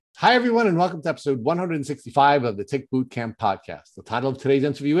Hi, everyone, and welcome to episode 165 of the Tick Bootcamp podcast. The title of today's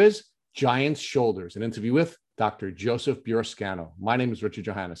interview is Giant's Shoulders, an interview with Dr. Joseph Burrascano. My name is Richard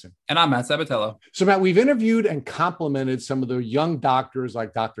Johannesson. And I'm Matt Sabatello. So, Matt, we've interviewed and complimented some of the young doctors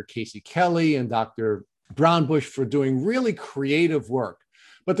like Dr. Casey Kelly and Dr. Brownbush for doing really creative work.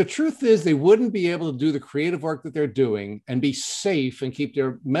 But the truth is they wouldn't be able to do the creative work that they're doing and be safe and keep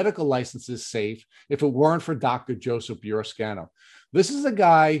their medical licenses safe if it weren't for Dr. Joseph Burrascano. This is a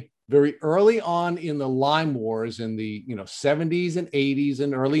guy very early on in the Lyme wars in the 70s and 80s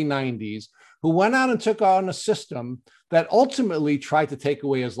and early 90s, who went out and took on a system that ultimately tried to take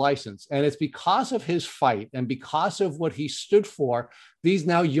away his license. And it's because of his fight and because of what he stood for, these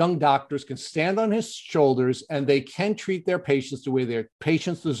now young doctors can stand on his shoulders and they can treat their patients the way their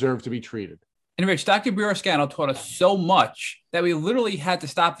patients deserve to be treated. And Rich, Dr. Burrascano taught us so much that we literally had to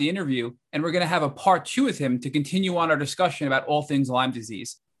stop the interview, and we're going to have a part 2 with him to continue on our discussion about all things Lyme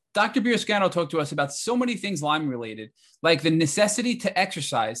disease. Dr. Burrascano talked to us about so many things Lyme related, like the necessity to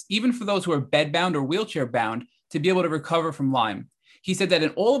exercise, even for those who are bedbound or wheelchair bound, to be able to recover from Lyme. He said that in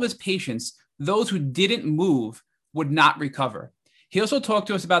all of his patients, those who didn't move would not recover. He also talked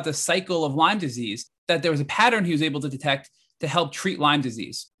to us about the cycle of Lyme disease, that there was a pattern he was able to detect to help treat Lyme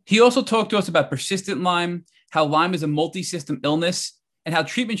disease. He also talked to us about persistent Lyme, how Lyme is a multi-system illness, and how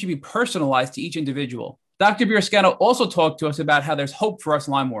treatment should be personalized to each individual. Dr. Burrascano also talked to us about how there's hope for us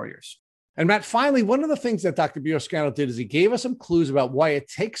Lyme warriors. And Matt, finally, one of the things that Dr. Burrascano did is he gave us some clues about why it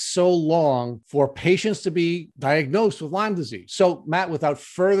takes so long for patients to be diagnosed with Lyme disease. So, Matt, without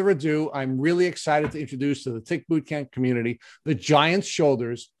further ado, I'm really excited to introduce to the Tick Bootcamp community the Giant's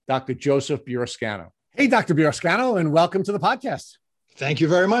Shoulders, Dr. Joseph Burrascano. Hey, Dr. Burrascano, and welcome to the podcast. Thank you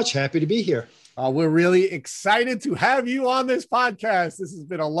very much. Happy to be here. We're really excited to have you on this podcast. This has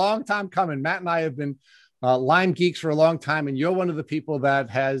been a long time coming. Matt and I have been Lyme geeks for a long time, and you're one of the people that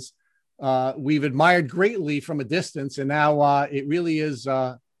has we've admired greatly from a distance, and now it really is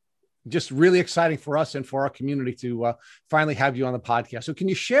just really exciting for us and for our community to finally have you on the podcast. So can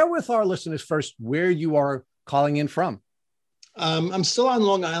you share with our listeners first where you are calling in from? I'm still on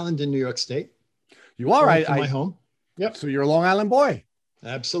Long Island in New York State. You are, right? My home. Yep. So you're a Long Island boy.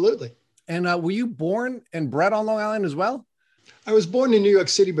 Absolutely. And were you born and bred on Long Island as well? I was born in New York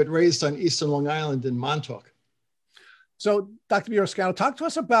City, but raised on Eastern Long Island in Montauk. So, Dr. Burrascano, talk to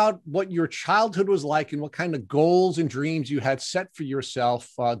us about what your childhood was like and what kind of goals and dreams you had set for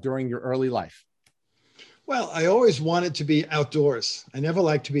yourself during your early life. Well, I always wanted to be outdoors. I never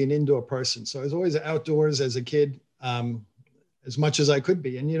liked to be an indoor person. So I was always outdoors as a kid, as much as I could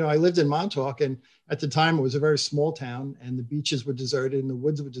be. And, I lived in Montauk, and at the time it was a very small town, and the beaches were deserted and the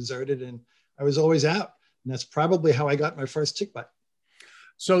woods were deserted, and I was always out. And that's probably how I got my first tick bite.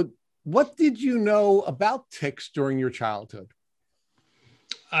 So what did you know about ticks during your childhood?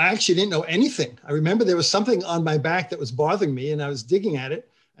 I actually didn't know anything. I remember there was something on my back that was bothering me, and I was digging at it.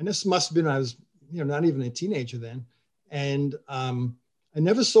 And this must have been, I was, not even a teenager then. And I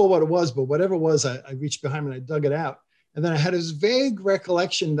never saw what it was, but whatever it was, I reached behind me and I dug it out. And then I had this vague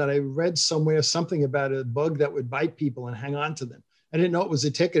recollection that I read somewhere something about a bug that would bite people and hang on to them. I didn't know it was a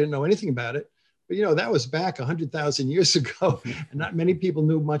tick. I didn't know anything about it. But, that was back 100,000 years ago. And not many people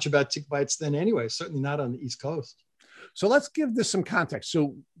knew much about tick bites then anyway, certainly not on the East Coast. So let's give this some context.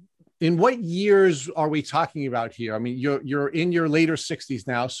 So in what years are we talking about here? I mean, you're in your later 60s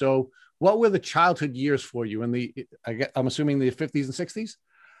now. So what were the childhood years for you I'm assuming the 50s and 60s?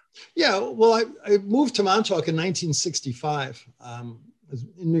 Yeah, well, I moved to Montauk in 1965,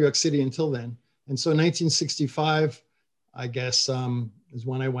 in New York City until then. And so 1965, I guess, is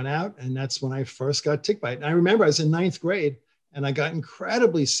when I went out, and that's when I first got tick bite. And I remember I was in 9th grade, and I got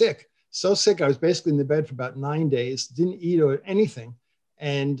incredibly sick. So sick, I was basically in the bed for about 9 days, didn't eat or anything.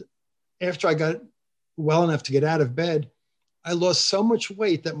 And after I got well enough to get out of bed, I lost so much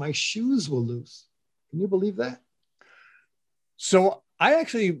weight that my shoes were loose. Can you believe that? So I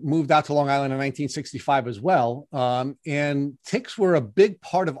actually moved out to Long Island in 1965 as well. And ticks were a big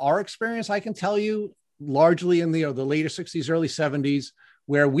part of our experience, I can tell you, largely in the later 60s, early 70s,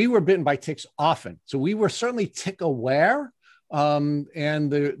 where we were bitten by ticks often. So we were certainly tick aware. And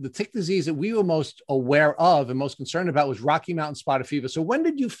the tick disease that we were most aware of and most concerned about was Rocky Mountain spotted fever. So when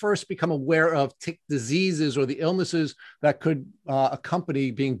did you first become aware of tick diseases or the illnesses that could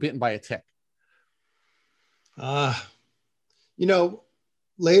accompany being bitten by a tick?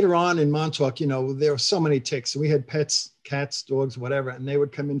 Later on in Montauk, there were so many ticks. We had pets, cats, dogs, whatever, and they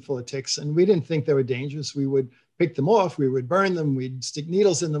would come in full of ticks. And we didn't think they were dangerous. We would pick them off. We would burn them. We'd stick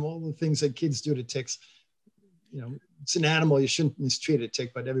needles in them, all the things that kids do to ticks. It's an animal. You shouldn't mistreat a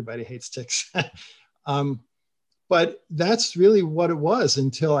tick, but everybody hates ticks. But that's really what it was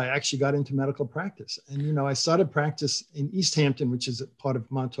until I actually got into medical practice. And, you know, I started practice in East Hampton, which is a part of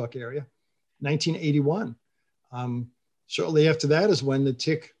Montauk area, 1981. Shortly after that is when the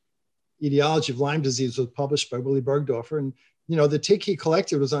tick etiology of Lyme disease was published by Willy Bergdorfer. And, you know, the tick he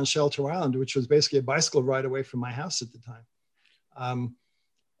collected was on Shelter Island, which was basically a bicycle ride away from my house at the time.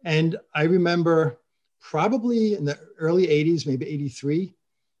 And I remember probably in the early 80s, maybe 83,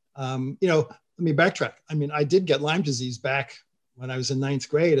 you know, let me backtrack. I mean, I did get Lyme disease back when I was in 9th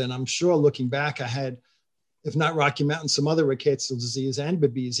grade. And I'm sure looking back, I had, if not Rocky Mountain, some other rickettsial disease and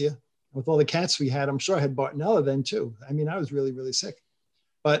Babesia. With all the cats we had, I'm sure I had Bartonella then too. I mean, I was really, really sick.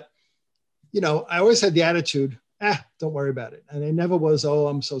 But, you know, I always had the attitude, don't worry about it. And I never was, oh,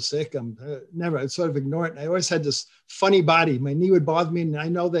 I'm so sick. I'm never, I'd sort of ignore it. And I always had this funny body. My knee would bother me. And I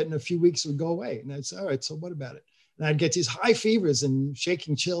know that in a few weeks it would go away. And I'd say, all right, so what about it? And I'd get these high fevers and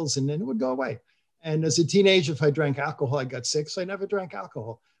shaking chills, and then it would go away. And as a teenager, if I drank alcohol, I got sick. So I never drank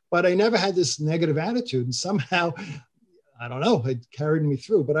alcohol. But I never had this negative attitude. And somehow, I don't know, it carried me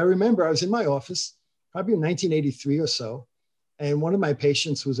through. But I remember I was in my office, probably in 1983 or so. And one of my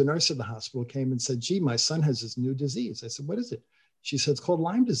patients, who was a nurse at the hospital, came and said, gee, my son has this new disease. I said, what is it? She said, it's called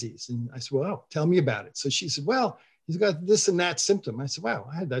Lyme disease. And I said, well, tell me about it. So she said, well, he's got this and that symptom. I said, wow,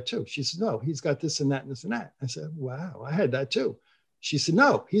 I had that too. She said, no, he's got this and that and this and that. I said, wow, I had that too. She said,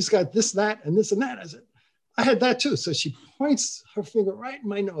 no, he's got this, that, and this and that. I said, I had that too. So she points her finger right in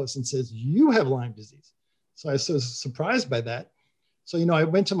my nose and says, you have Lyme disease. So I was so surprised by that. So, you know, I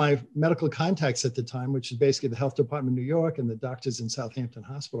went to my medical contacts at the time, which is basically the health department in New York and the doctors in Southampton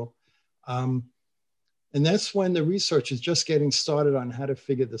Hospital. And that's when the research is just getting started on how to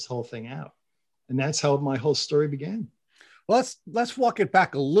figure this whole thing out. And that's how my whole story began. Well, let's walk it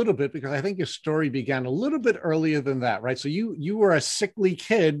back a little bit, because I think your story began a little bit earlier than that, right? So you were a sickly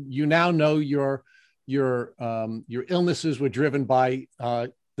kid. You now know your illnesses were driven by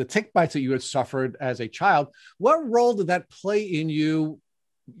the tick bites that you had suffered as a child. What role did that play in you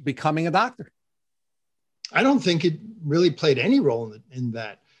becoming a doctor? I don't think it really played any role in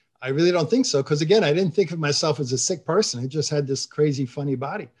that. I really don't think so. Because again, I didn't think of myself as a sick person. I just had this crazy, funny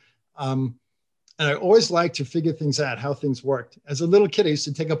body. And I always liked to figure things out, how things worked. As a little kid, I used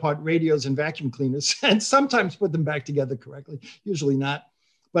to take apart radios and vacuum cleaners and sometimes put them back together correctly, usually not.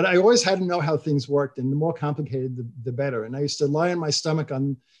 But I always had to know how things worked, and the more complicated, the better. And I used to lie on my stomach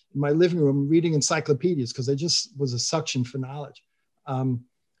in my living room reading encyclopedias, because I just was a suction for knowledge.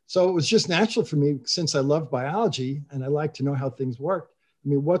 So it was just natural for me, since I love biology and I like to know how things worked. I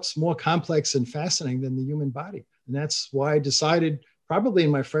mean, what's more complex and fascinating than the human body? And that's why I decided, probably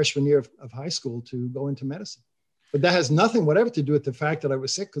in my freshman year of high school, to go into medicine. But that has nothing whatever to do with the fact that I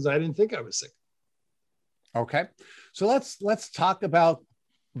was sick, because I didn't think I was sick. Okay. So let's talk about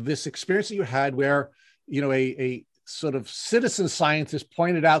this experience that you had where, you know, a sort of citizen scientist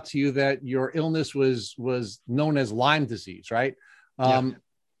pointed out to you that your illness was known as Lyme disease, right? Yeah.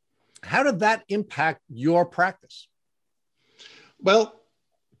 How did that impact your practice? Well,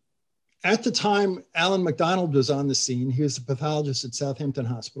 at the time, Alan McDonald was on the scene. He was the pathologist at Southampton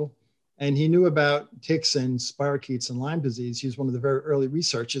Hospital, and he knew about ticks and spirochetes and Lyme disease. He was one of the very early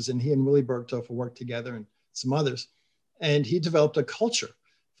researchers, and he and Willy Bergdorfer worked together and some others. And he developed a culture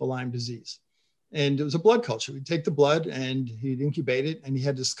for Lyme disease. And it was a blood culture. We'd take the blood and he'd incubate it. And he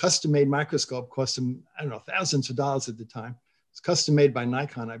had this custom-made microscope, cost him, I don't know, thousands of dollars at the time. It was custom made by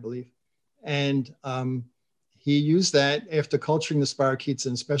Nikon, I believe. And he used that after culturing the spirochetes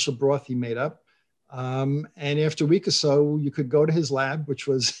in a special broth he made up. And after a week or so, you could go to his lab, which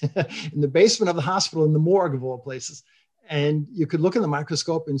was in the basement of the hospital, in the morgue of all places. And you could look in the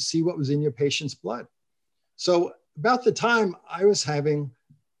microscope and see what was in your patient's blood. So about the time, I was having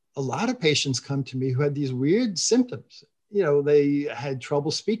a lot of patients come to me who had these weird symptoms. You know, they had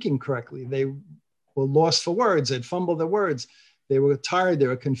trouble speaking correctly. They were lost for words. They'd fumbled their words. They were tired. They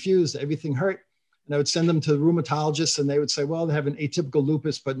were confused. Everything hurt. And I would send them to the rheumatologists, and they would say, well, they have an atypical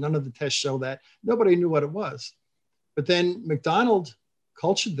lupus, but none of the tests show that. Nobody knew what it was. But then McDonald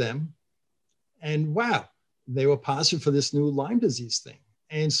cultured them, and wow, they were positive for this new Lyme disease thing.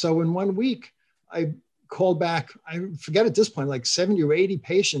 And so in 1 week, I called back, I forget at this point, like 70 or 80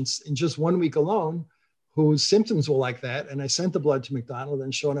 patients in just 1 week alone whose symptoms were like that. And I sent the blood to McDonald,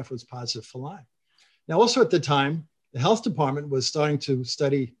 and sure enough, it was positive for Lyme. Now, also at the time, the health department was starting to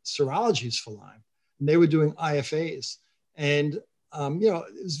study serologies for Lyme, and they were doing IFAs. And, you know,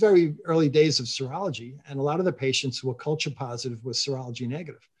 it was very early days of serology, and a lot of the patients who were culture positive were serology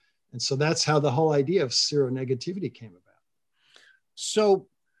negative. And so that's how the whole idea of seronegativity came about. So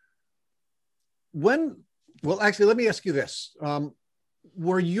well, actually, let me ask you this.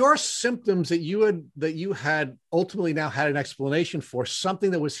 were your symptoms that you had ultimately now had an explanation for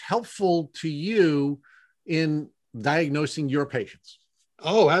something that was helpful to you in diagnosing your patients?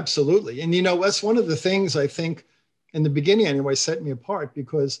 Oh, absolutely. And that's one of the things I think in the beginning anyway set me apart,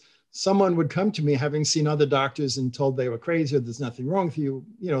 because someone would come to me having seen other doctors and told they were crazy or there's nothing wrong with you,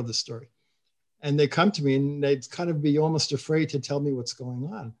 the story. And they come to me and they'd kind of be almost afraid to tell me what's going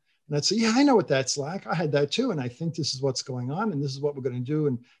on. And I'd say, yeah, I know what that's like. I had that too. And I think this is what's going on. And this is what we're going to do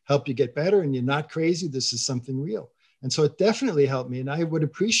and help you get better. And you're not crazy. This is something real. And so it definitely helped me. And I would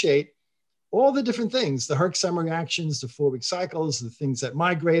appreciate all the different things, the Herxheimer reactions, the 4-week cycles, the things that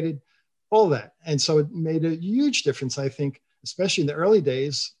migrated, all that. And so it made a huge difference, I think, especially in the early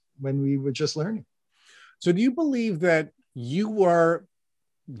days when we were just learning. So do you believe that you were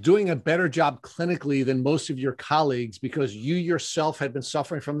doing a better job clinically than most of your colleagues because you yourself had been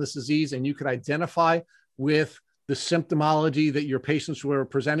suffering from this disease and you could identify with the symptomology that your patients were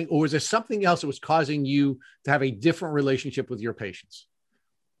presenting? Or was there something else that was causing you to have a different relationship with your patients?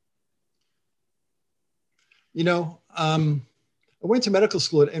 I went to medical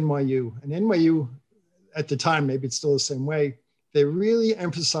school at NYU, and NYU at the time, maybe it's still the same way, they really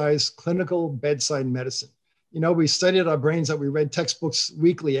emphasized clinical bedside medicine. We studied our brains, that we read textbooks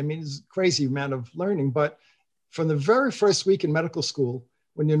weekly. I mean, it's a crazy amount of learning, but from the very first week in medical school,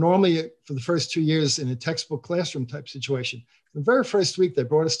 when you're normally for the first 2 years in a textbook classroom type situation, the very first week they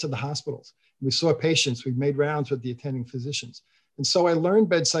brought us to the hospitals. We saw patients, we made rounds with the attending physicians. And so I learned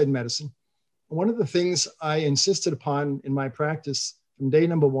bedside medicine. One of the things I insisted upon in my practice from day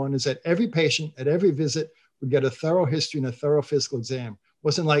number one is that every patient at every visit would get a thorough history and a thorough physical exam. It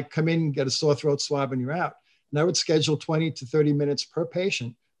wasn't like come in, get a sore throat swab and you're out. And I would schedule 20 to 30 minutes per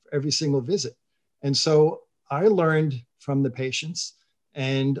patient for every single visit. And so I learned from the patients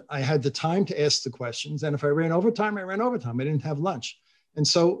and I had the time to ask the questions. And if I ran overtime, I ran overtime. I didn't have lunch. And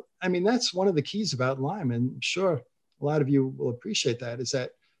so, I mean, that's one of the keys about Lyme. And I'm sure a lot of you will appreciate that, is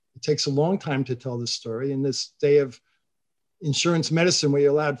that it takes a long time to tell this story. In this day of insurance medicine where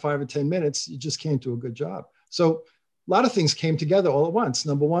you're allowed 5 or 10 minutes, you just can't do a good job. So a lot of things came together all at once.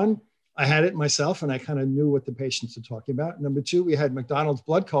 Number one, I had it myself and I kind of knew what the patients were talking about. Number two, we had McDonald's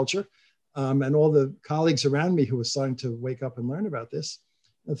blood culture and all the colleagues around me who were starting to wake up and learn about this.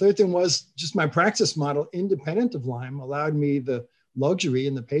 The third thing was just my practice model, independent of Lyme, allowed me the luxury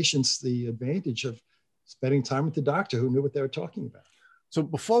and the patients the advantage of spending time with the doctor who knew what they were talking about. So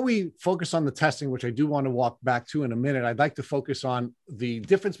before we focus on the testing, which I do want to walk back to in a minute, I'd like to focus on the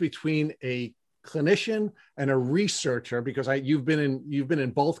difference between a clinician and a researcher, because you've been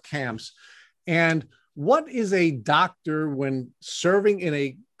in both camps. And what is a doctor, when serving in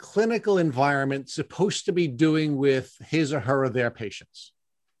a clinical environment, supposed to be doing with his or her or their patients?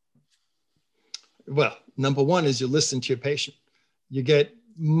 Well, number one is you listen to your patient. You get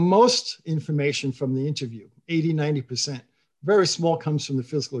most information from the interview, 80, 90%. Very small comes from the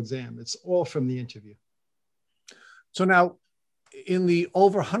physical exam. It's all from the interview. So now, in the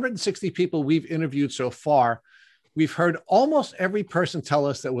over 160 people we've interviewed so far, we've heard almost every person tell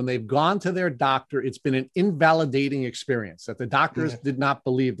us that when they've gone to their doctor, it's been an invalidating experience, that the doctors did not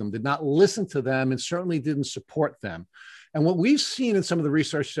believe them, did not listen to them, and certainly didn't support them. And what we've seen in some of the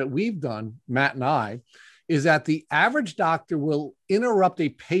research that we've done, Matt and I, is that the average doctor will interrupt a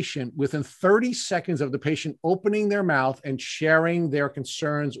patient within 30 seconds of the patient opening their mouth and sharing their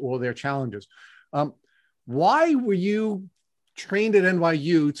concerns or their challenges. Why were you trained at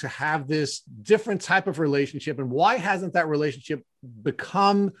NYU to have this different type of relationship? And why hasn't that relationship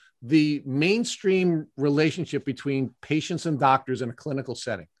become the mainstream relationship between patients and doctors in a clinical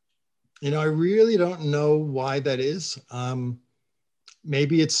setting? I really don't know why that is.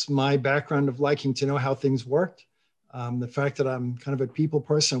 Maybe it's my background of liking to know how things worked. The fact that I'm kind of a people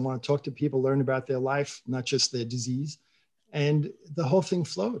person, want to talk to people, learn about their life, not just their disease. And the whole thing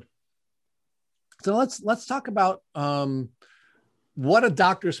flowed. So let's talk about what a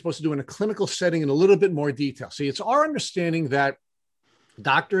doctor is supposed to do in a clinical setting in a little bit more detail. See, it's our understanding that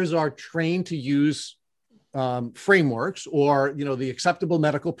doctors are trained to use frameworks or, the acceptable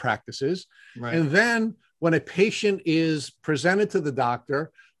medical practices. Right. And then when a patient is presented to the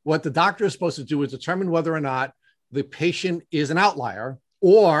doctor, what the doctor is supposed to do is determine whether or not the patient is an outlier,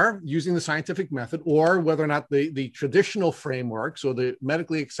 or using the scientific method, or whether or not the traditional frameworks or the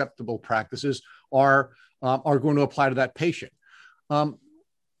medically acceptable practices are going to apply to that patient.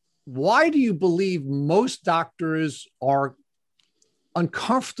 Why do you believe most doctors are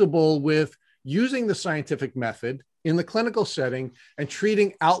uncomfortable with using the scientific method in the clinical setting and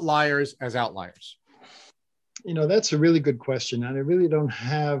treating outliers as outliers? That's a really good question. And I really don't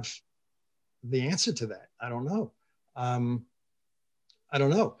have the answer to that. I don't know. I don't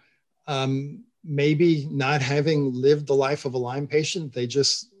know. Maybe not having lived the life of a Lyme patient, they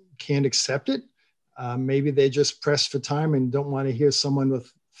just can't accept it. Maybe they just press for time and don't want to hear someone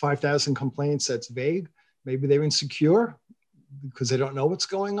with 5,000 complaints that's vague. Maybe they're insecure because they don't know what's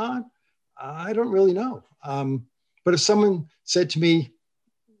going on. I don't really know. But if someone said to me,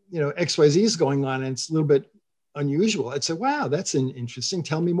 XYZ is going on and it's a little bit unusual, I'd say, wow, that's interesting.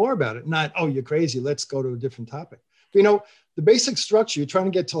 Tell me more about it. Not, oh, you're crazy. Let's go to a different topic. But, the basic structure, you're trying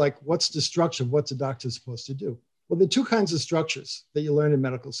to get to like, what's the structure of what's a doctor supposed to do? Well, there are two kinds of structures that you learn in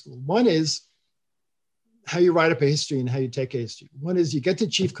medical school. One is how you write up a history and how you take a history. One is you get the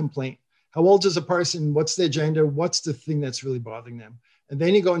chief complaint. How old is a person? What's their gender? What's the thing that's really bothering them? And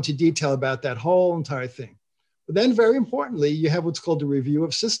then you go into detail about that whole entire thing. But then very importantly, you have what's called a review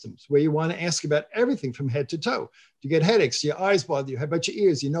of systems, where you want to ask about everything from head to toe. Do you get headaches? Do your eyes bother you? How about your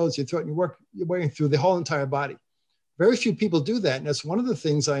ears, your nose, your throat, and you're working through the whole entire body. Very few people do that. And that's one of the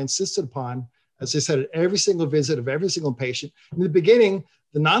things I insisted upon, as I said, at every single visit of every single patient. In the beginning,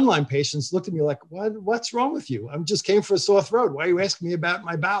 the non-Lyme patients looked at me like, what's wrong with you? I just came for a sore throat. Why are you asking me about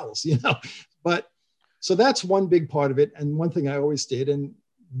my bowels? But so that's one big part of it. And one thing I always did, and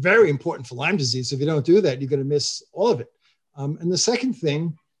very important for Lyme disease. If you don't do that, you're going to miss all of it. And the second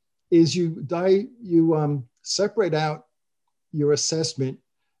thing is you separate out your assessment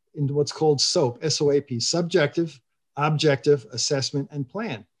into what's called SOAP, S-O-A-P, subjective, objective, assessment, and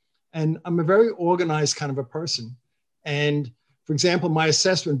plan. And I'm a very organized kind of a person. And for example, my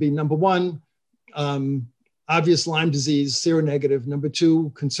assessment would be number one, obvious Lyme disease, seronegative. Number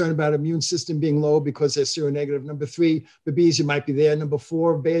two, concern about immune system being low because they're seronegative. Number three, Babesia might be there. Number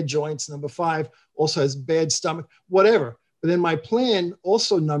four, bad joints. Number five, also has bad stomach, whatever. But then my plan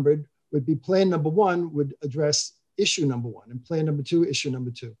also numbered would be plan number one would address issue number one and plan number two, issue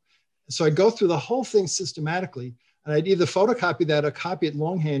number two. So I'd go through the whole thing systematically and I'd either photocopy that or copy it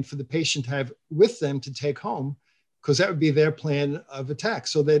longhand for the patient to have with them to take home, because that would be their plan of attack.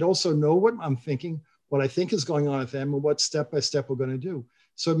 So they'd also know what I'm thinking, what I think is going on with them, and what step-by-step we're going to do.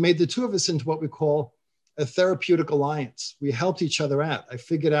 So it made the two of us into what we call a therapeutic alliance. We helped each other out. I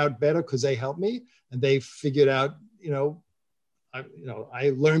figured out better because they helped me, and they figured out, I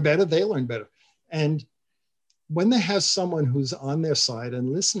learned better, they learned better. And when they have someone who's on their side and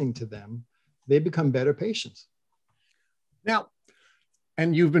listening to them, they become better patients. Now,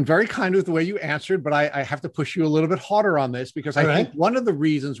 and you've been very kind with the way you answered, but I have to push you a little bit harder on this, because I think one of the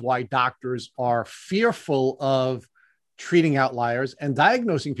reasons why doctors are fearful of treating outliers and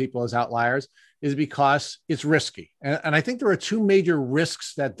diagnosing people as outliers is because it's risky. And I think there are two major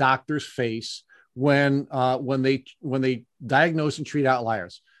risks that doctors face when they diagnose and treat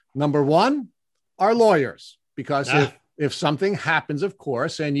outliers. Number one are lawyers, because if something happens, of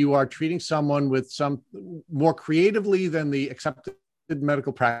course, and you are treating someone with some more creatively than the accepted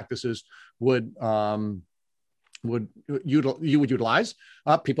medical practices would utilize,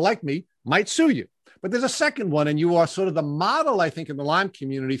 people like me might sue you. But there's a second one, and you are sort of the model, I think, in the Lyme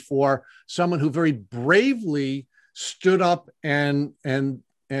community for someone who very bravely stood up and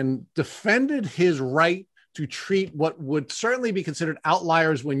defended his right to treat what would certainly be considered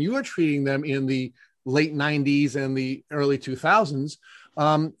outliers when you were treating them in the late 90s and the early 2000s.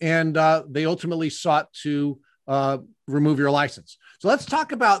 They ultimately sought to remove your license. So let's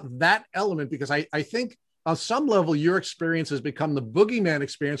talk about that element, because I think on some level, your experience has become the boogeyman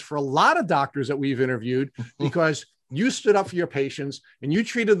experience for a lot of doctors that we've interviewed, because you stood up for your patients and you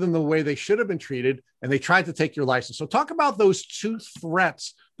treated them the way they should have been treated, and they tried to take your license. So talk about those two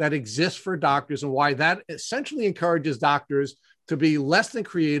threats that exist for doctors and why that essentially encourages doctors to be less than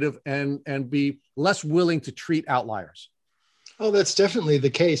creative and be less willing to treat outliers. Oh, that's definitely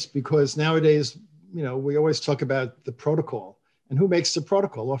the case, because nowadays, we always talk about the protocol, and who makes the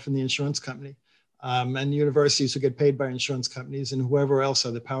protocol? Often the insurance company, and the universities who get paid by insurance companies, and whoever else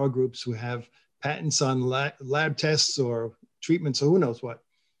are the power groups who have patents on lab tests or treatments or who knows what.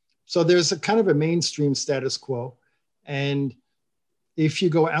 So there's a kind of a mainstream status quo. And if you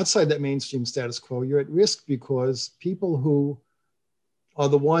go outside that mainstream status quo, you're at risk, because people who are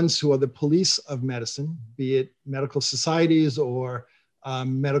the ones who are the police of medicine, be it medical societies or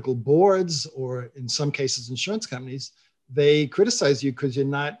medical boards, or in some cases, insurance companies, they criticize you because you're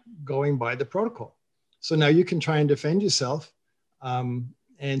not going by the protocol. So now you can try and defend yourself.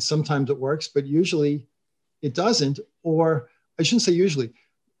 And sometimes it works, but usually it doesn't. Or I shouldn't say usually.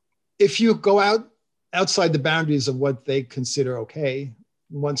 If you go outside the boundaries of what they consider okay,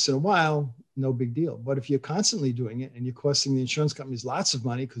 once in a while, no big deal. But if you're constantly doing it and you're costing the insurance companies lots of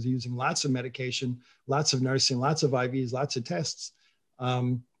money because you're using lots of medication, lots of nursing, lots of IVs, lots of tests,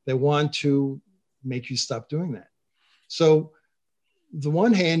 they want to make you stop doing that. So the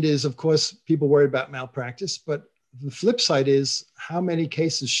one hand is, of course, people worry about malpractice, but the flip side is how many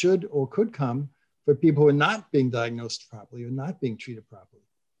cases should or could come for people who are not being diagnosed properly or not being treated properly.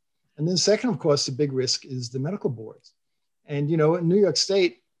 And then second, of course, the big risk is the medical boards. And, you know, in New York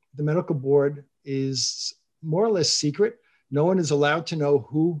State, the medical board is more or less secret. No one is allowed to know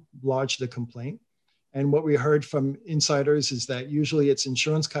who lodged the complaint. And what we heard from insiders is that usually it's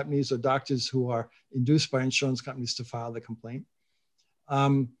insurance companies or doctors who are induced by insurance companies to file the complaint.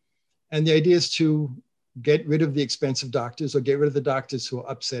 And the idea is to get rid of the expensive doctors or get rid of the doctors who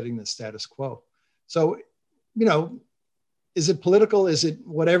are upsetting the status quo. So, you know, is it political? Is it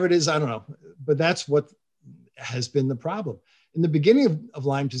whatever it is? I don't know. But that's what has been the problem. In the beginning of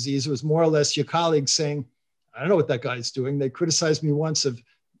Lyme disease, it was more or less your colleagues saying, I don't know what that guy's doing. They criticized me once of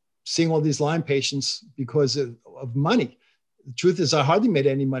seeing all these Lyme patients because of money. The truth is I hardly made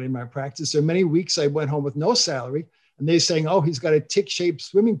any money in my practice. There are many weeks I went home with no salary and they're saying, oh, he's got a tick-shaped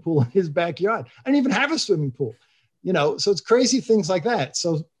swimming pool in his backyard. I didn't even have a swimming pool, you know? So it's crazy things like that.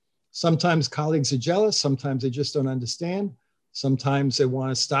 So sometimes colleagues are jealous. Sometimes they just don't understand. Sometimes they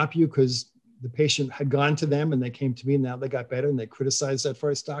want to stop you because the patient had gone to them and they came to me and now they got better and they criticized that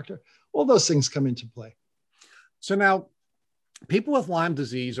first doctor. All those things come into play. So now people with Lyme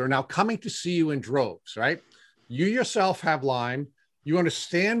disease are now coming to see you in droves, right? You yourself have Lyme. You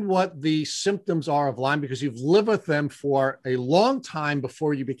understand what the symptoms are of Lyme because you've lived with them for a long time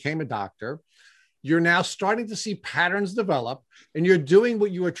before you became a doctor. You're now starting to see patterns develop and you're doing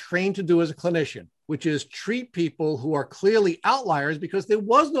what you were trained to do as a clinician, which is treat people who are clearly outliers because there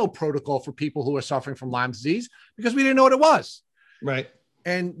was no protocol for people who are suffering from Lyme disease because we didn't know what it was. Right.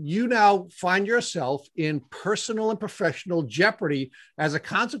 And you now find yourself in personal and professional jeopardy as a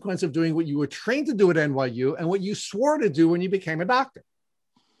consequence of doing what you were trained to do at NYU and what you swore to do when you became a doctor.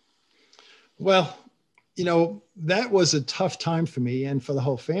 Well, you know, that was a tough time for me and for the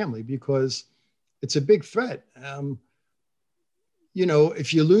whole family because it's a big threat. You know,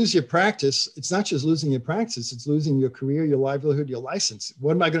 if you lose your practice, it's not just losing your practice, it's losing your career, your livelihood, your license.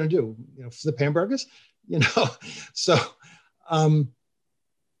 What am I going to do? You know, flip hamburgers? You know, so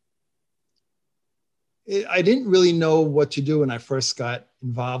I didn't really know what to do when I first got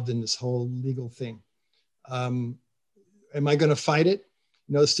involved in this whole legal thing. Am I going to fight it?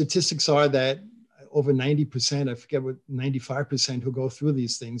 You know, statistics are that over 90%, I forget what, 95% who go through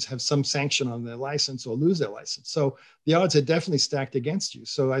these things have some sanction on their license or lose their license. So the odds are definitely stacked against you.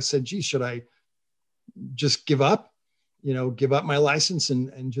 So I said, gee, should I just give up, you know, give up my license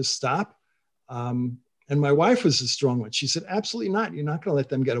and just stop? And my wife was a strong one. She said, absolutely not. You're not going to let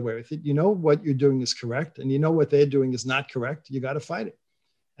them get away with it. You know what you're doing is correct. And you know what they're doing is not correct. You got to fight it.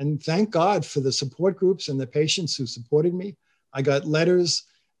 And thank God for the support groups and the patients who supported me. I got letters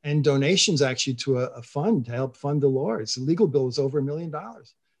and donations actually to a fund to help fund the lawyers. The legal bill was over $1 million.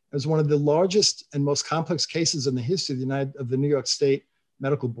 It was one of the largest and most complex cases in the history of the New York State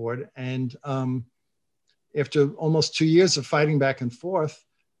Medical Board. And after almost 2 years of fighting back and forth,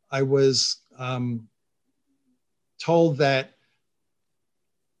 I was told that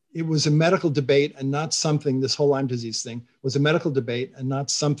it was a medical debate and not something, this whole Lyme disease thing was a medical debate and not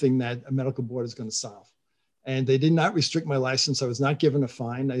something that a medical board is going to solve. And they did not restrict my license. I was not given a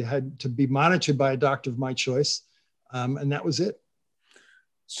fine. I had to be monitored by a doctor of my choice. And that was it.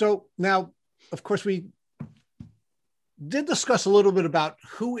 So now, of course, we did discuss a little bit about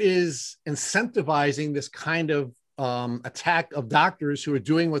who is incentivizing this kind of attack of doctors who are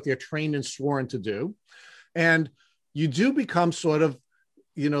doing what they're trained and sworn to do. And you do become sort of,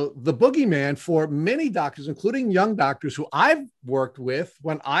 you know, the boogeyman for many doctors, including young doctors who I've worked with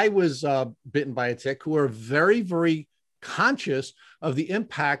when I was bitten by a tick, who are very, very conscious of the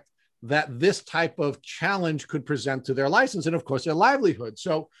impact that this type of challenge could present to their license and, of course, their livelihood.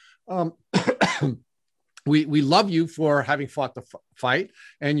 So we love you for having fought the fight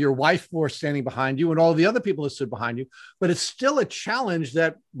and your wife for standing behind you and all the other people that stood behind you. But it's still a challenge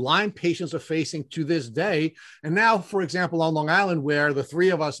that Lyme patients are facing to this day. And now, for example, on Long Island, where the three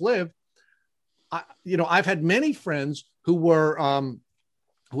of us live, I've had many friends who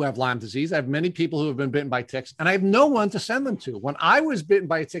have Lyme disease. I have many people who have been bitten by ticks, and I have no one to send them to. When I was bitten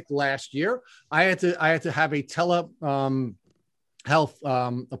by a tick last year, I had to have a telehealth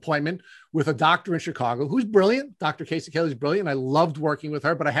appointment with a doctor in Chicago who's brilliant. Dr. Casey Kelly is brilliant. I loved working with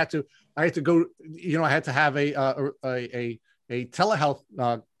her, but I had to go, I had to have a telehealth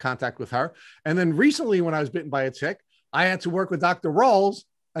contact with her. And then recently when I was bitten by a tick, I had to work with Dr. Rawls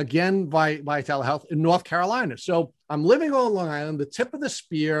again by telehealth in North Carolina. So I'm living on Long Island, the tip of the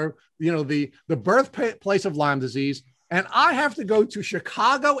spear, the birthplace of Lyme disease. and I have to go to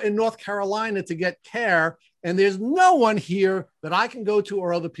Chicago and North Carolina to get care. And there's no one here that I can go to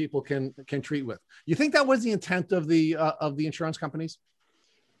or other people can treat with. You think that was the intent of the insurance companies?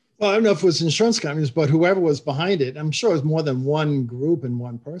 Well, I don't know if it was insurance companies, but whoever was behind it, I'm sure it was more than one group and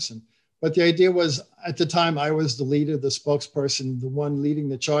one person. But the idea was, at the time, I was the leader, the spokesperson, the one leading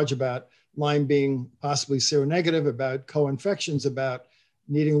the charge about Lyme being possibly seronegative, about co-infections, about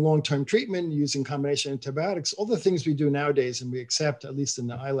needing long-term treatment, using combination antibiotics, all the things we do nowadays and we accept, at least in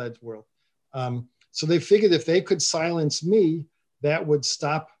the ILAD world. So they figured if they could silence me, that would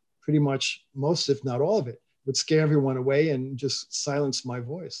stop pretty much most, if not all of it, would scare everyone away and just silence my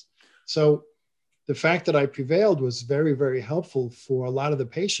voice. So the fact that I prevailed was very, very helpful for a lot of the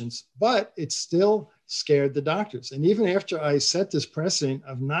patients, but it still scared the doctors. And even after I set this precedent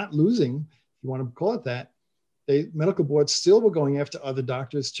of not losing, if you want to call it that, the medical boards still were going after other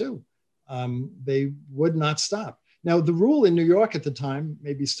doctors too. They would not stop. Now, the rule in New York at the time,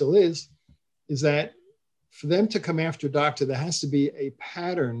 maybe still is that for them to come after a doctor, there has to be a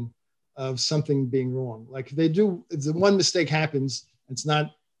pattern of something being wrong. Like if they do, if the one mistake happens, it's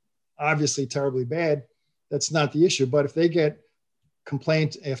not obviously terribly bad, that's not the issue. But if they get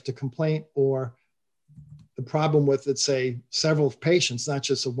complaint after complaint, or the problem with, let's say, several patients, not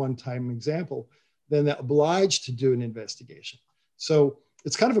just a one-time example, then they're obliged to do an investigation. So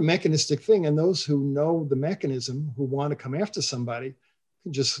it's kind of a mechanistic thing. And those who know the mechanism, who want to come after somebody,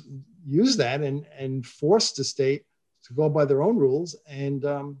 can just use that and force the state to go by their own rules and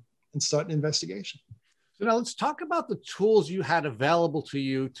start an investigation. So now let's talk about the tools you had available to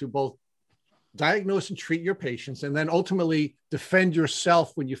you to both diagnose and treat your patients, and then ultimately defend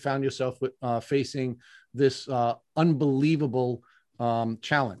yourself when you found yourself facing this unbelievable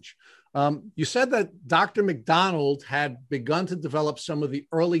challenge. You said that Dr. McDonald had begun to develop some of the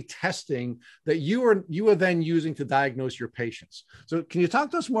early testing that you were then using to diagnose your patients. So can you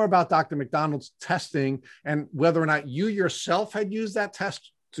talk to us more about Dr. McDonald's testing and whether or not you yourself had used that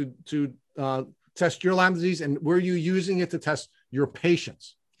test to test your Lyme disease, and were you using it to test your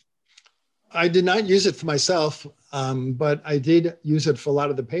patients? I did not use it for myself, but I did use it for a lot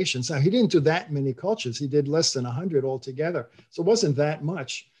of the patients. Now, he didn't do that many cultures. He did less than 100 altogether. So it wasn't that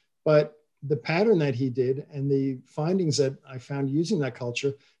much. But the pattern that he did and the findings that I found using that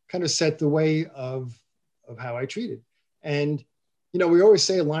culture kind of set the way of how I treated. And, you know, we always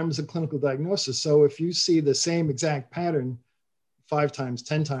say Lyme is a clinical diagnosis. So if you see the same exact pattern 5 times,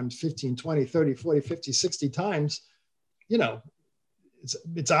 10 times, 15, 20, 30, 40, 50, 60 times, you know,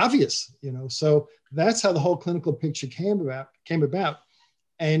 it's obvious, you know. So that's how the whole clinical picture came about.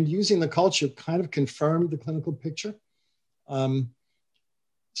 And using the culture kind of confirmed the clinical picture.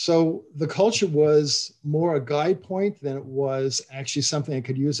 So the culture was more a guide point than it was actually something I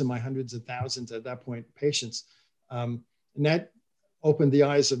could use in my hundreds of thousands at that point patients. And that opened the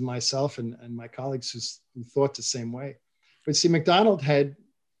eyes of myself and my colleagues who thought the same way. But see, McDonald had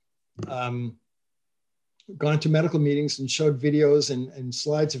gone to medical meetings and showed videos and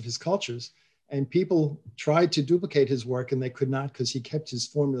slides of his cultures, and people tried to duplicate his work and they could not because he kept his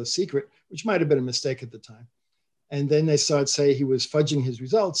formula secret, which might have been a mistake at the time. And then they started to say he was fudging his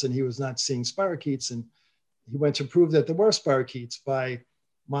results and he was not seeing spirochetes. And he went to prove that there were spirochetes by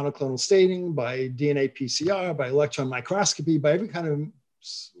monoclonal staining, by DNA PCR, by electron microscopy, by every kind of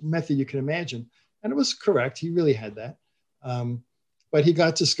method you can imagine. And it was correct. He really had that. But he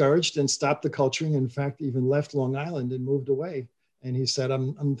got discouraged and stopped the culturing. In fact, even left Long Island and moved away. And he said,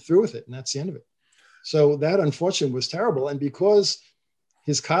 I'm through with it. And that's the end of it. So that, unfortunately, was terrible. And because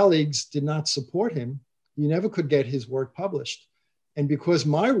his colleagues did not support him, he never could get his work published. And because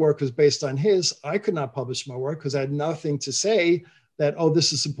my work was based on his, I could not publish my work because I had nothing to say that, oh,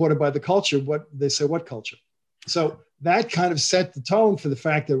 this is supported by the culture. What they say, what culture? So that kind of set the tone for the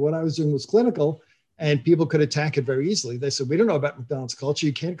fact that what I was doing was clinical and people could attack it very easily. They said, we don't know about McDonald's culture.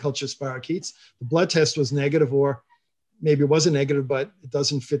 You can't culture spirochetes. The blood test was negative, or maybe it wasn't negative, but it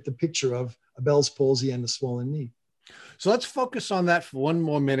doesn't fit the picture of a Bell's palsy and a swollen knee. So let's focus on that for one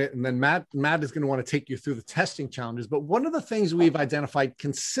more minute. And then Matt is going to want to take you through the testing challenges. But one of the things we've identified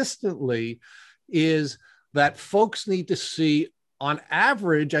consistently is that folks need to see, on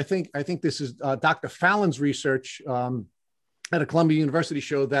average, I think this is Dr. Fallon's research at a Columbia University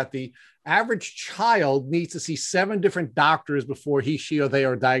showed that the average child needs to see 7 different doctors before she or they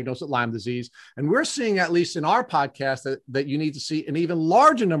are diagnosed with Lyme disease. And we're seeing, at least in our podcast, that you need to see an even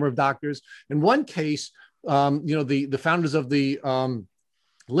larger number of doctors. In one case, the founders of the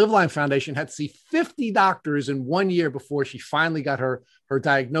Live Lyme Foundation had to see 50 doctors in 1 year before she finally got her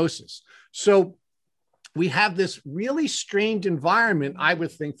diagnosis. So we have this really strange environment, I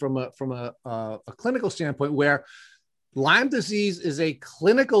would think, from a clinical standpoint, where Lyme disease is a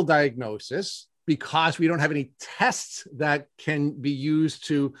clinical diagnosis because we don't have any tests that can be used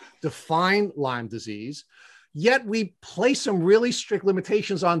to define Lyme disease. Yet we place some really strict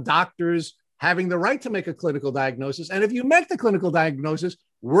limitations on doctors having the right to make a clinical diagnosis. And if you make the clinical diagnosis,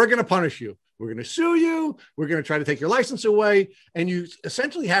 we're going to punish you. We're going to sue you. We're going to try to take your license away. And you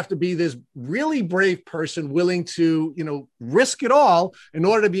essentially have to be this really brave person willing to, risk it all in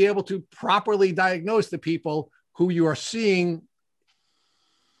order to be able to properly diagnose the people who you are seeing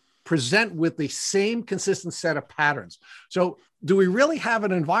present with the same consistent set of patterns. So do we really have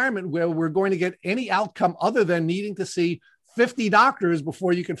an environment where we're going to get any outcome other than needing to see 50 doctors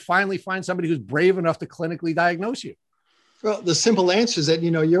before you can finally find somebody who's brave enough to clinically diagnose you? Well, the simple answer is that,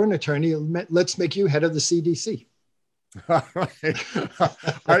 you're an attorney. Let's make you head of the CDC.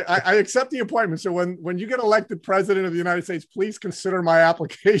 I accept the appointment. So when you get elected president of the United States, please consider my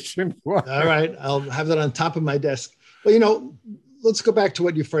application. All right. I'll have that on top of my desk. Well, let's go back to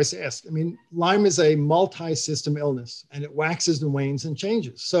what you first asked. Lyme is a multi-system illness, and it waxes and wanes and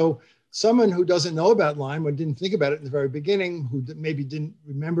changes. So someone who doesn't know about Lyme or didn't think about it in the very beginning, who maybe didn't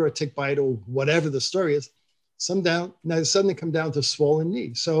remember a tick bite or whatever the story is, suddenly come down to swollen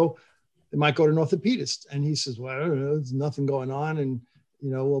knee. So they might go to an orthopedist, and he says, well, I don't know, there's nothing going on. And,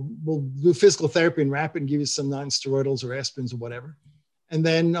 we'll do physical therapy and wrap it and give you some non-steroidals or aspirins or whatever. And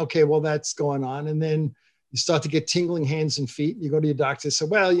then, okay, well, that's going on. And then you start to get tingling hands and feet. You go to your doctor and say,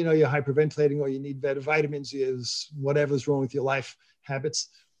 well, you're hyperventilating, or you need better vitamins, whatever's wrong with your life habits.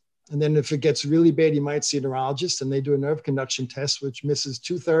 And then if it gets really bad, you might see a neurologist, and they do a nerve conduction test, which misses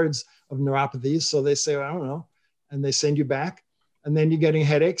 2/3 of neuropathies. So they say, well, I don't know. And they send you back. And then you're getting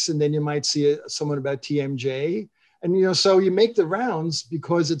headaches, and then you might see someone about TMJ. And, so you make the rounds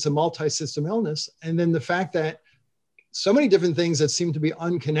because it's a multi-system illness. And then the fact that so many different things that seem to be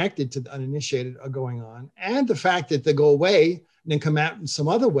unconnected to the uninitiated are going on, and the fact that they go away and then come out in some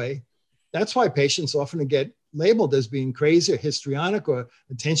other way, that's why patients often get labeled as being crazy or histrionic or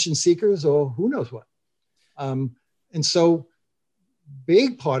attention seekers or who knows what. And so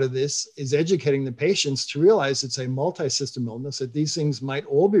big part of this is educating the patients to realize it's a multi-system illness, that these things might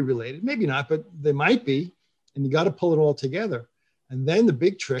all be related. Maybe not, but they might be, and you got to pull it all together. And then the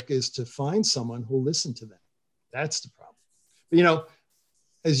big trick is to find someone who'll listen to them. That's the problem. But,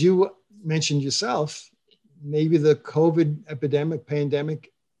 as you mentioned yourself, maybe the COVID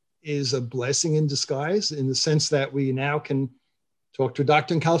pandemic is a blessing in disguise, in the sense that we now can talk to a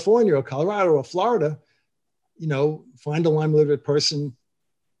doctor in California or Colorado or Florida, find a Lyme-literate person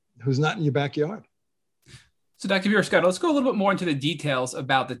who's not in your backyard. So Dr. Virascato, let's go a little bit more into the details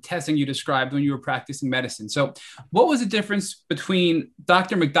about the testing you described when you were practicing medicine. So what was the difference between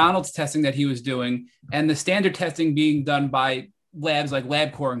Dr. McDonald's testing that he was doing and the standard testing being done by labs like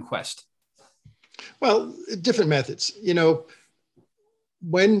LabCorp and Quest? Well, different methods.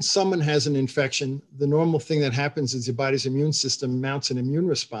 When someone has an infection, the normal thing that happens is your body's immune system mounts an immune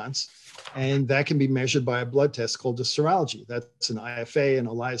response, and that can be measured by a blood test called a serology. That's an IFA and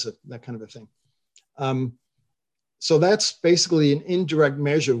ELISA, that kind of a thing. So that's basically an indirect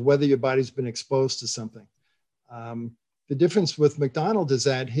measure of whether your body's been exposed to something. The difference with McDonald is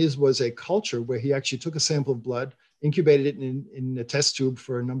that his was a culture where he actually took a sample of blood, incubated it in a test tube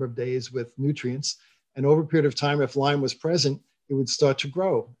for a number of days with nutrients, and over a period of time, if Lyme was present, it would start to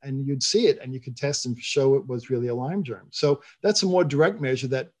grow, and you'd see it, and you could test and show it was really a Lyme germ. So that's a more direct measure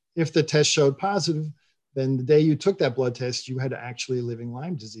that if the test showed positive, then the day you took that blood test, you had actually living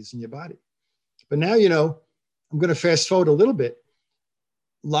Lyme disease in your body. But now, I'm going to fast forward a little bit.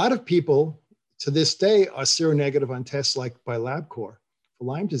 A lot of people to this day are seronegative on tests like by LabCorp for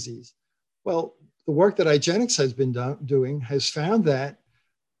Lyme disease. Well, the work that IGeneX has been doing has found that,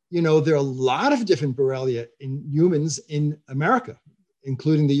 there are a lot of different Borrelia in humans in America,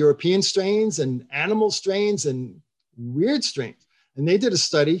 including the European strains and animal strains and weird strains. And they did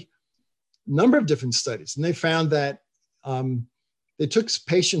a number of different studies, and they found that they took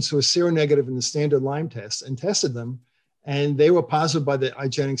patients who were seronegative in the standard Lyme test and tested them, and they were positive by the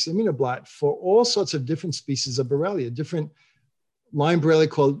IGeneX immunoblot for all sorts of different species of Borrelia, different Lyme Borrelia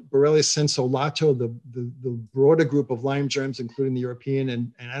called Borrelia sensolato, the broader group of Lyme germs, including the European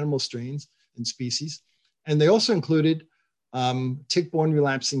and animal strains and species. And they also included tick-borne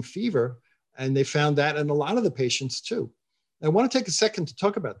relapsing fever, and they found that in a lot of the patients too. I want to take a second to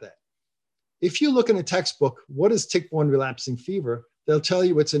talk about that. If you look in a textbook, what is tick-borne relapsing fever? They'll tell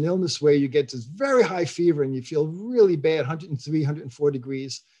you it's an illness where you get this very high fever and you feel really bad, 103, 104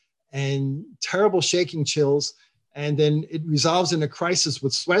 degrees, and terrible shaking chills. And then it resolves in a crisis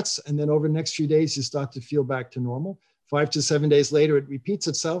with sweats. And then over the next few days, you start to feel back to normal. 5 to 7 days later, it repeats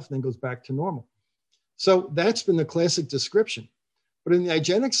itself and then goes back to normal. So that's been the classic description. But in the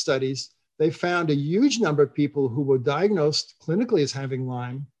IGeneX studies, they found a huge number of people who were diagnosed clinically as having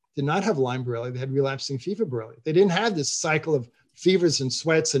Lyme, did not have Lyme Borrelia, they had relapsing fever Borrelia. They didn't have this cycle of fevers and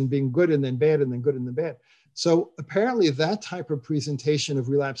sweats and being good and then bad and then good and then bad. So apparently that type of presentation of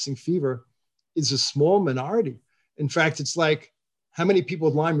relapsing fever is a small minority. In fact, it's like how many people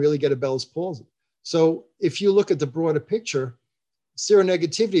with Lyme really get a Bell's palsy? So if you look at the broader picture,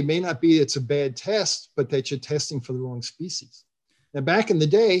 seronegativity may not be it's a bad test, but that you're testing for the wrong species. Now, back in the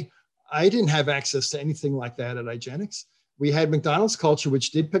day, I didn't have access to anything like that at IGeneX. We had McDonald's culture,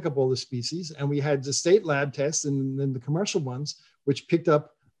 which did pick up all the species, and we had the state lab tests and then the commercial ones, which picked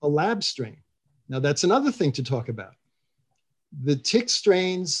up a lab strain. Now, that's another thing to talk about. The tick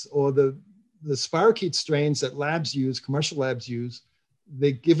strains or the spirochete strains that labs use, commercial labs use,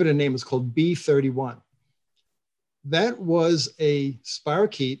 they give it a name, it's called B31. That was a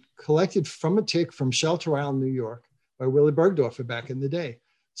spirochete collected from a tick from Shelter Island, New York, by Willy Bergdorfer back in the day.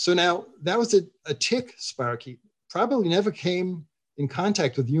 So now that was a tick spirochete, probably never came in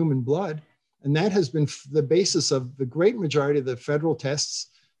contact with human blood. And that has been the basis of the great majority of the federal tests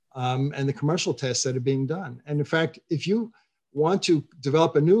and the commercial tests that are being done. And in fact, if you want to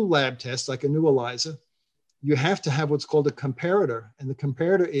develop a new lab test, like a new ELISA, you have to have what's called a comparator. And the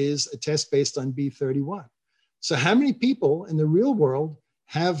comparator is a test based on B31. So how many people in the real world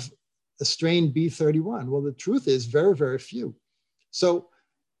have a strain B31? Well, the truth is very, very few. So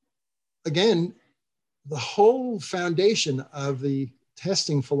again, the whole foundation of the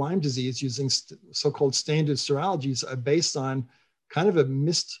testing for Lyme disease using so-called standard serologies are based on kind of a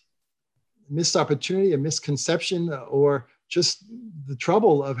missed opportunity, a misconception, or just the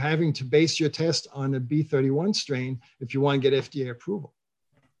trouble of having to base your test on a B31 strain if you want to get FDA approval.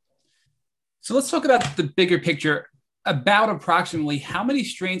 So let's talk about the bigger picture. About approximately how many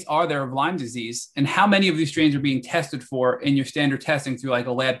strains are there of Lyme disease, and how many of these strains are being tested for in your standard testing through like a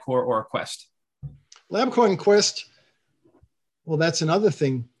LabCorp or a Quest? LabCorp and Quest, well, that's another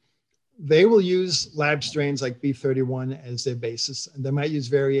thing. They will use lab strains like B31 as their basis, and they might use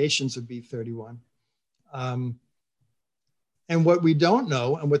variations of B31. And what we don't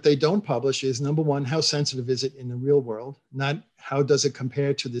know and what they don't publish is, number one, how sensitive is it in the real world? Not how does it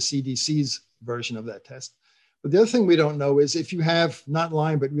compare to the CDC's version of that test. But the other thing we don't know is if you have not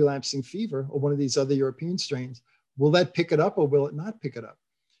Lyme, but relapsing fever or one of these other European strains, will that pick it up or will it not pick it up?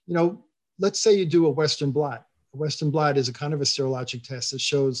 You know, let's say you do a Western blot. A Western blot is a kind of a serologic test that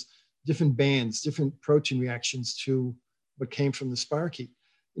shows different bands, different protein reactions to what came from the spirochete.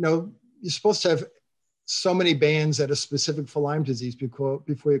 You know, you're supposed to have so many bands that are specific for Lyme disease before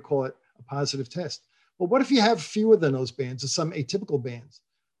you call it a positive test. Well, what if you have fewer than those bands or some atypical bands?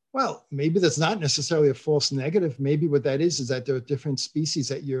 Well, maybe that's not necessarily a false negative. Maybe what that is that there are different species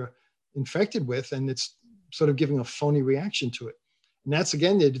that you're infected with, and it's sort of giving a phony reaction to it. And that's,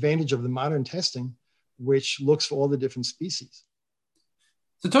 again, the advantage of the modern testing, which looks for all the different species.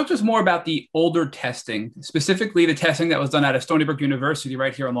 So talk to us more about the older testing, specifically the testing that was done out of Stony Brook University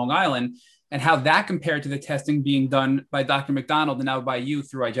right here on Long Island, and how that compared to the testing being done by Dr. McDonald and now by you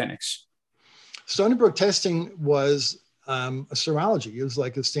through IGeneX. Stony Brook testing was a serology. It was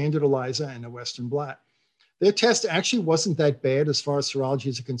like a standard ELISA and a Western blot. Their test actually wasn't that bad as far as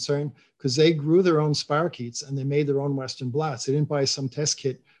serologies are concerned, because they grew their own spirochetes and they made their own Western blots. They didn't buy some test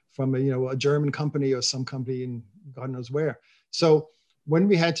kit from a German company or some company in God knows where. So when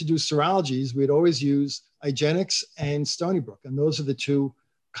we had to do serologies, we'd always use IGeneX and Stony Brook. And those are the two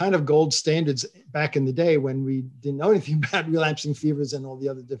kind of gold standards back in the day when we didn't know anything about relapsing fevers and all the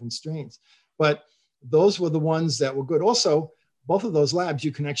other different strains. But those were the ones that were good. Also, both of those labs,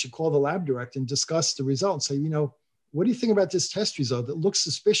 you can actually call the lab director and discuss the results. Say, what do you think about this test result? It looks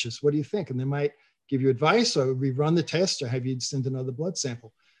suspicious. What do you think? And they might give you advice or rerun the test or have you send another blood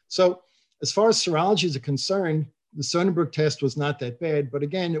sample. So as far as serologies are concerned, the Stony Brook test was not that bad. But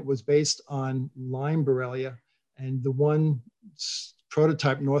again, it was based on Lyme Borrelia and the one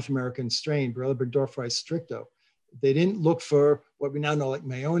prototype North American strain, Borrelia burgdorferi stricto. They didn't look for what we now know like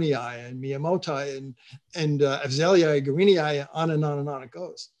Mayonii and Miyamoti and Afzelii, Guerinii, on and on and on it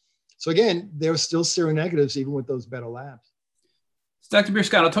goes. So again, there were still seronegatives even with those better labs. So Dr.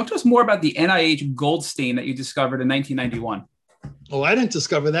 Birskano, talk to us more about the NIH gold stain that you discovered in 1991. Oh, I didn't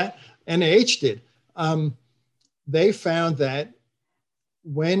discover that. NIH did. They found that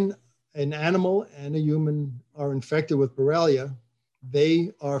when an animal and a human are infected with Borrelia,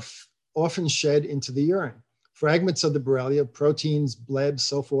 they are often shed into the urine. Fragments of the Borrelia, proteins, blebs,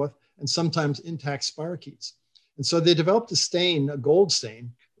 so forth, and sometimes intact spirochetes. And so they developed a stain, a gold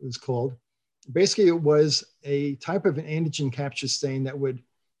stain, it was called. Basically, it was a type of an antigen capture stain that would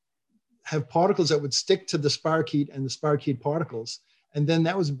have particles that would stick to the spirochete and the spirochete particles. And then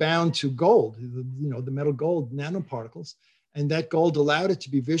that was bound to gold, the metal gold nanoparticles. And that gold allowed it to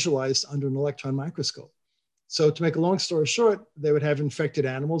be visualized under an electron microscope. So to make a long story short, they would have infected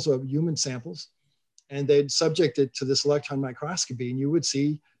animals or human samples, and they'd subject it to this electron microscopy, and you would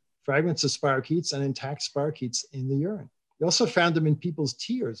see fragments of spirochetes and intact spirochetes in the urine. They also found them in people's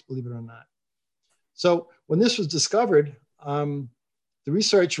tears, believe it or not. So when this was discovered,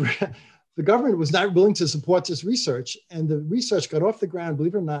 the government was not willing to support this research, and the research got off the ground,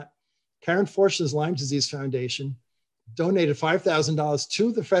 believe it or not. Karen Forsch's Lyme Disease Foundation donated $5,000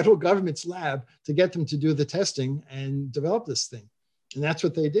 to the federal government's lab to get them to do the testing and develop this thing. And that's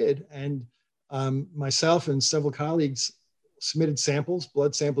what they did. And myself and several colleagues submitted samples,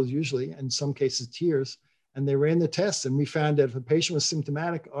 blood samples usually, in some cases tears, and they ran the tests. And we found that if a patient was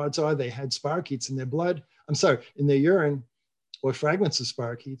symptomatic, odds are they had spirochetes in their blood, in their urine, or fragments of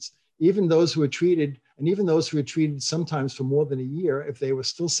spirochetes. Even those who were treated, and even those who were treated sometimes for more than a year, if they were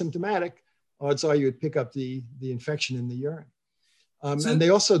still symptomatic, odds are you would pick up the infection in the urine. And they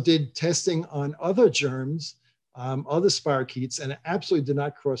also did testing on other germs, other spirochetes, and it absolutely did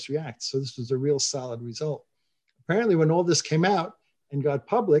not cross-react. So this was a real solid result. Apparently, when all this came out and got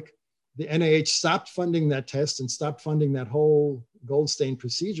public, the NIH stopped funding that test and stopped funding that whole gold stain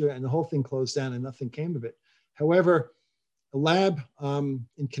procedure, and the whole thing closed down and nothing came of it. However, a lab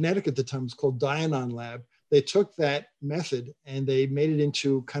in Connecticut at the time was called Dianon Lab. They took that method and they made it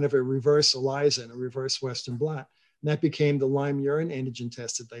into kind of a reverse ELISA and a reverse Western blot. And that became the Lyme urine antigen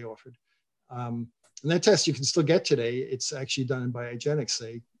test that they offered. And that test you can still get today. It's actually done by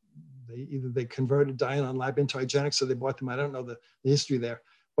IGeneX. They converted Dianon Lab into IGeneX, or they bought them. I don't know the history there.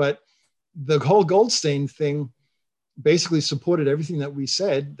 But the whole gold stain thing basically supported everything that we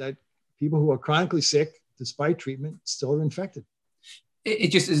said, that people who are chronically sick, despite treatment, still are infected.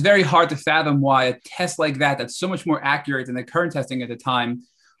 It just is very hard to fathom why a test like that, that's so much more accurate than the current testing at the time,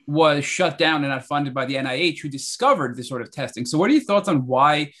 was shut down and not funded by the NIH, who discovered this sort of testing. So what are your thoughts on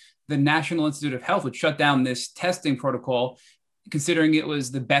why the National Institute of Health would shut down this testing protocol, considering it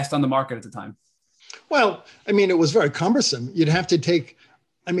was the best on the market at the time? Well, I mean, it was very cumbersome. You'd have to take,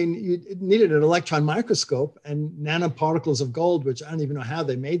 you needed an electron microscope and nanoparticles of gold, which I don't even know how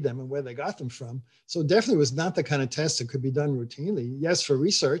they made them and where they got them from. So it definitely was not the kind of test that could be done routinely. Yes, for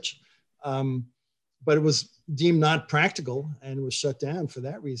research, but it was deemed not practical and was shut down for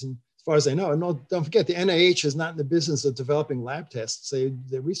that reason, as far as I know. And don't forget, the NIH is not in the business of developing lab tests.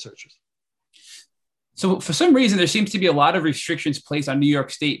 They're researchers. So for some reason, there seems to be a lot of restrictions placed on New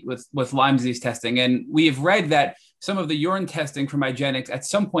York State with Lyme disease testing. And we have read that some of the urine testing from IGeneX, at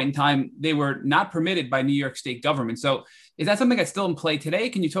some point in time, they were not permitted by New York State government. So is that something that's still in play today?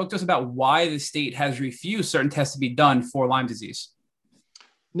 Can you talk to us about why the state has refused certain tests to be done for Lyme disease?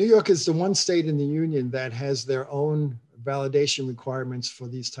 New York is the one state in the union that has their own validation requirements for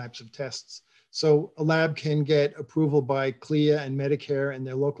these types of tests. So a lab can get approval by CLIA and Medicare in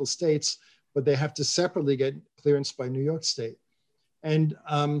their local states, but they have to separately get clearance by New York State. And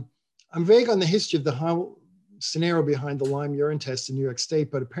I'm vague on the history of the whole scenario behind the Lyme urine test in New York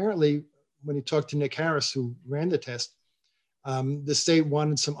State, but apparently when you talk to Nick Harris, who ran the test, the state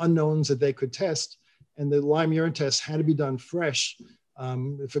wanted some unknowns that they could test, and the Lyme urine test had to be done fresh.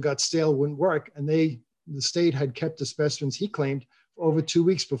 If it got stale, it wouldn't work. And the state had kept the specimens, he claimed, for over 2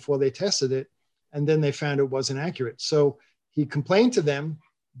 weeks before they tested it, and then they found it wasn't accurate. So he complained to them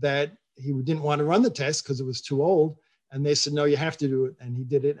that he didn't want to run the test because it was too old. And they said, no, you have to do it. And he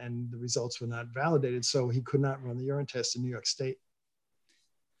did it, and the results were not validated. So he could not run the urine test in New York State.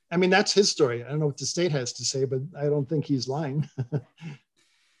 I mean, that's his story. I don't know what the state has to say, but I don't think he's lying.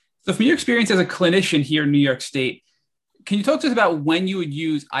 So from your experience as a clinician here in New York State, can you talk to us about when you would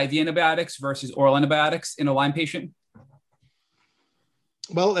use IV antibiotics versus oral antibiotics in a Lyme patient?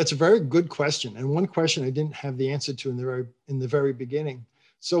 Well, that's a very good question. And one question I didn't have the answer to in the very beginning.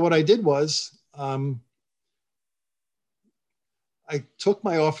 So what I did was, I took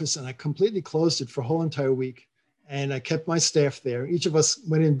my office and I completely closed it for a whole entire week. And I kept my staff there. Each of us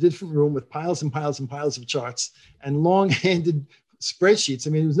went in a different room with piles and piles and piles of charts and long-handed spreadsheets. I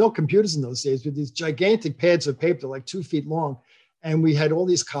mean, there was no computers in those days, with these gigantic pads of paper, like 2 feet long. And we had all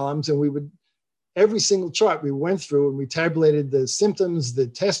these columns, and every single chart we went through, and we tabulated the symptoms, the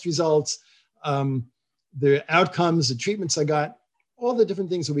test results, the outcomes, the treatments I got, all the different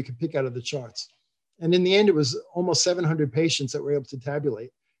things that we could pick out of the charts. And in the end, it was almost 700 patients that were able to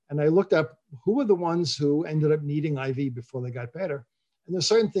tabulate. And I looked up who were the ones who ended up needing IV before they got better. And there's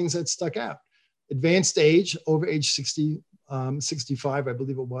certain things that stuck out. Advanced age, over age 60, 65, I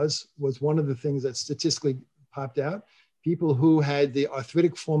believe it was one of the things that statistically popped out. people who had the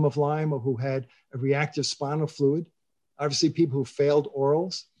arthritic form of Lyme or who had a reactive spinal fluid, obviously people who failed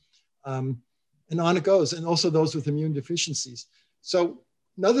orals, and on it goes, and also those with immune deficiencies. So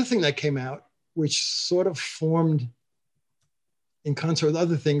another thing that came out, which sort of formed in concert with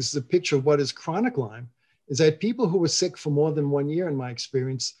other things, the picture of what is chronic Lyme, is that people who were sick for more than 1 year, in my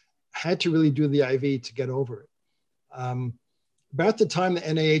experience, had to really do the IV to get over it. About the time the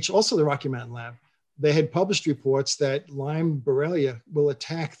NIH, also the Rocky Mountain Lab, they had published reports that Lyme Borrelia will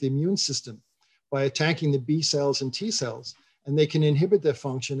attack the immune system by attacking the B cells and T cells, and they can inhibit their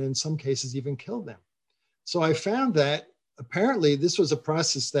function, and in some cases even kill them. So I found that apparently this was a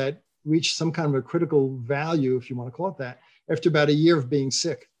process that reached some kind of a critical value, if you want to call it that, after about a year of being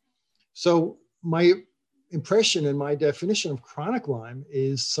sick. So my impression and my definition of chronic Lyme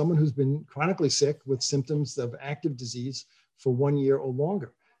is someone who's been chronically sick with symptoms of active disease for 1 year or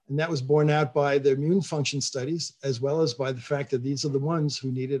longer. And that was borne out by the immune function studies, as well as by the fact that these are the ones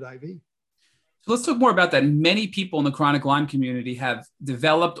who needed IV. So let's talk more about that. Many people in the chronic Lyme community have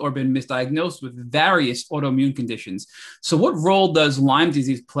developed or been misdiagnosed with various autoimmune conditions. So what role does Lyme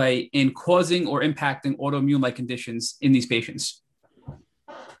disease play in causing or impacting autoimmune-like conditions in these patients?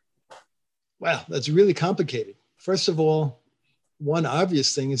 Wow, that's really complicated. First of all, one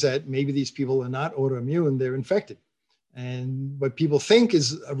obvious thing is that maybe these people are not autoimmune, they're infected. And what people think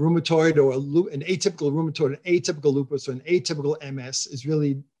is a rheumatoid or an atypical rheumatoid, an atypical lupus, or an atypical MS is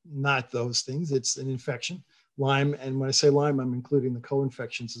really not those things. It's an infection, Lyme. And when I say Lyme, I'm including the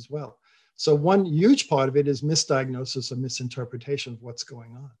co-infections as well. So one huge part of it is misdiagnosis or misinterpretation of what's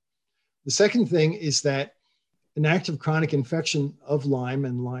going on. The second thing is that an active chronic infection of Lyme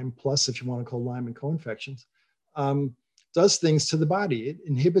and Lyme plus, if you want to call Lyme and co-infections, does things to the body. It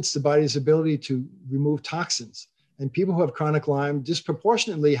inhibits the body's ability to remove toxins. And people who have chronic Lyme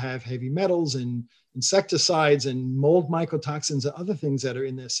disproportionately have heavy metals and insecticides and mold mycotoxins and other things that are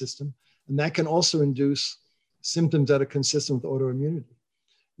in their system. And that can also induce symptoms that are consistent with autoimmunity.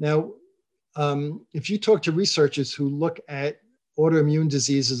 Now, if you talk to researchers who look at autoimmune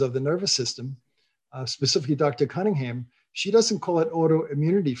diseases of the nervous system, specifically Dr. Cunningham, she doesn't call it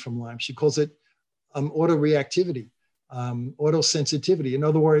autoimmunity from Lyme. She calls it autoreactivity, autosensitivity. In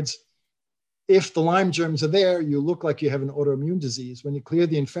other words, if the Lyme germs are there, you look like you have an autoimmune disease. When you clear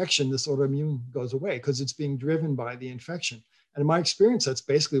the infection, this autoimmune goes away because it's being driven by the infection. And in my experience, that's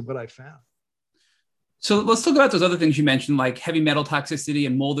basically what I found. So let's talk about those other things you mentioned, like heavy metal toxicity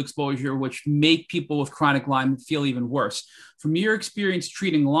and mold exposure, which make people with chronic Lyme feel even worse. From your experience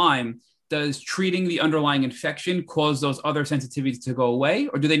treating Lyme, does treating the underlying infection cause those other sensitivities to go away,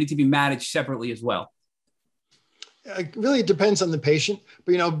 or do they need to be managed separately as well? It really depends on the patient.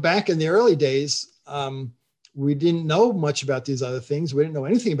 But, back in the early days, we didn't know much about these other things. We didn't know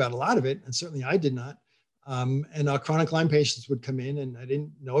anything about a lot of it. And certainly I did not. And our chronic Lyme patients would come in and I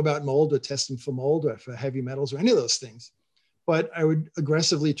didn't know about mold or test them for mold or for heavy metals or any of those things. But I would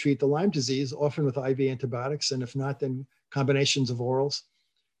aggressively treat the Lyme disease, often with IV antibiotics. And if not, then combinations of orals.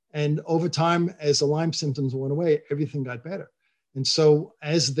 And over time, as the Lyme symptoms went away, everything got better. And so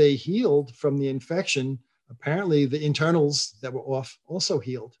as they healed from the infection, apparently the internals that were off also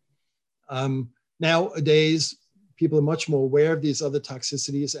healed. Nowadays, people are much more aware of these other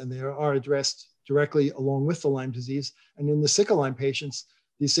toxicities and they are addressed directly along with the Lyme disease. And in the sickle Lyme patients,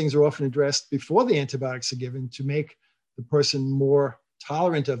 these things are often addressed before the antibiotics are given to make the person more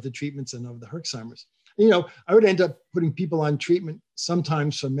tolerant of the treatments and of the Herxheimer's. I would end up putting people on treatment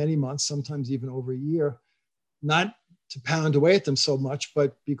sometimes for many months, sometimes even over a year, not to pound away at them so much,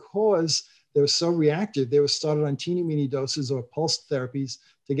 but because they were so reactive, they were started on teeny-weeny doses or pulse therapies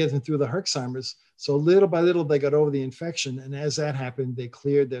to get them through the Herxheimer's. So little by little, they got over the infection. And as that happened, they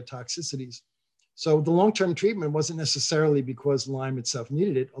cleared their toxicities. So the long-term treatment wasn't necessarily because Lyme itself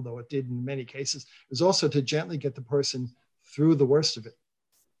needed it, although it did in many cases. It was also to gently get the person through the worst of it.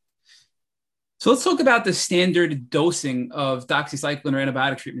 So let's talk about the standard dosing of doxycycline or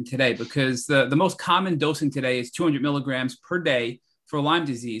antibiotic treatment today, because the most common dosing today is 200 milligrams per day for Lyme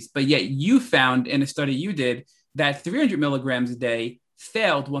disease. But yet you found in a study you did that 300 milligrams a day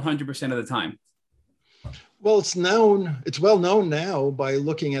failed 100% of the time. Well, it's well known now by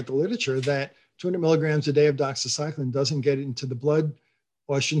looking at the literature that 200 milligrams a day of doxycycline doesn't get into the blood,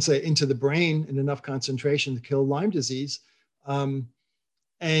 or I shouldn't say into the brain in enough concentration to kill Lyme disease.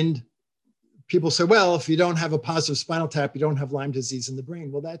 And people say, well, if you don't have a positive spinal tap, you don't have Lyme disease in the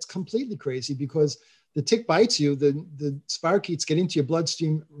brain. Well, that's completely crazy because the tick bites you, the spirochetes get into your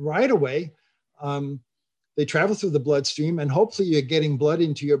bloodstream right away. They travel through the bloodstream and hopefully you're getting blood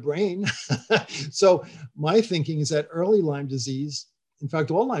into your brain. So my thinking is that early Lyme disease, in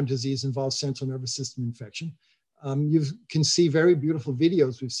fact, all Lyme disease involves central nervous system infection. You can see very beautiful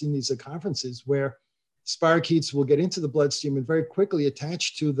videos. We've seen these at conferences where spirochetes will get into the bloodstream and very quickly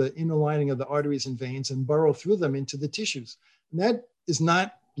attach to the inner lining of the arteries and veins and burrow through them into the tissues. And that is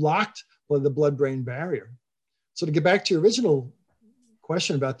not blocked by the blood-brain barrier. So to get back to your original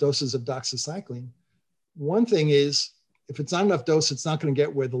question about doses of doxycycline, one thing is, if it's not enough dose, it's not going to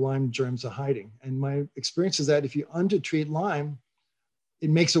get where the Lyme germs are hiding. And my experience is that if you undertreat Lyme, it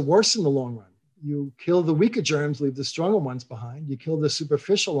makes it worse in the long run. You kill the weaker germs, leave the stronger ones behind. You kill the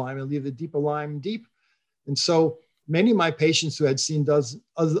superficial Lyme and leave the deeper Lyme deep. And so many of my patients who had seen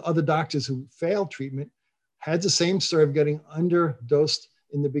other doctors who failed treatment had the same story of getting underdosed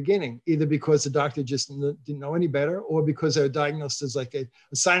in the beginning, either because the doctor just didn't know any better, or because they were diagnosed as like a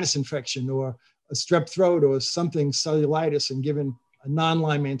sinus infection or a strep throat or something cellulitis and given a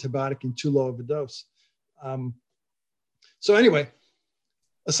non-Lyme antibiotic in too low of a dose. So anyway,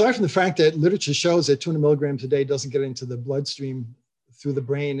 aside from the fact that literature shows that 200 milligrams a day doesn't get into the bloodstream through the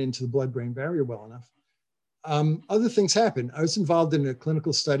brain into the blood-brain barrier well enough, other things happen. I was involved in a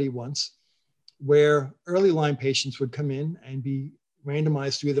clinical study once where early Lyme patients would come in and be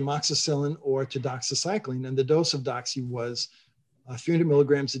randomized to either amoxicillin or to doxycycline, and the dose of doxy was 300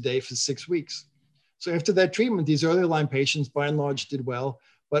 milligrams a day for 6 weeks. So after that treatment, these early Lyme patients, by and large, did well.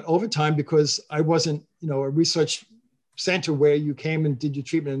 But over time, because I wasn't, a research center where you came and did your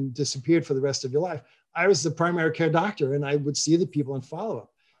treatment and disappeared for the rest of your life, I was the primary care doctor, and I would see the people in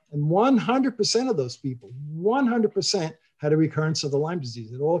follow-up. And 100% of those people, 100% had a recurrence of the Lyme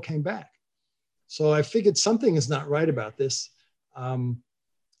disease. It all came back. So I figured something is not right about this. And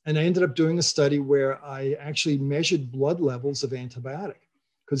I ended up doing a study where I actually measured blood levels of antibiotic,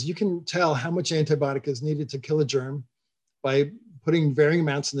 because you can tell how much antibiotic is needed to kill a germ by putting varying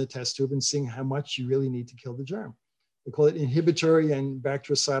amounts in the test tube and seeing how much you really need to kill the germ. They call it inhibitory and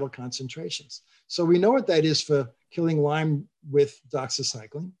bactericidal concentrations. So we know what that is for killing Lyme with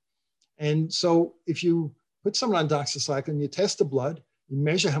doxycycline. And so if you put someone on doxycycline, you test the blood, you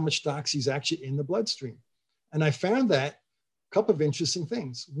measure how much doxy is actually in the bloodstream. And I found that a couple of interesting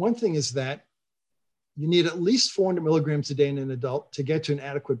things. One thing is that you need at least 400 milligrams a day in an adult to get to an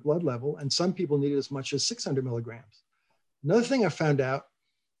adequate blood level. And some people need as much as 600 milligrams. Another thing I found out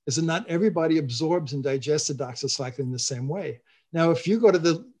is that not everybody absorbs and digests the doxycycline the same way. Now, if you go to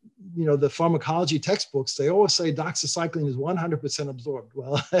the pharmacology textbooks, they always say doxycycline is 100% absorbed.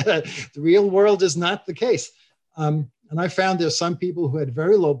 Well, the real world is not the case. And I found there's some people who had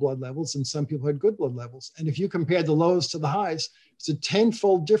very low blood levels and some people who had good blood levels. And if you compare the lows to the highs, it's a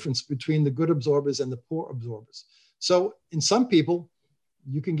 10-fold difference between the good absorbers and the poor absorbers. So in some people,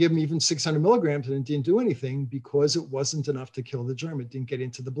 you can give them even 600 milligrams and it didn't do anything because it wasn't enough to kill the germ. It didn't get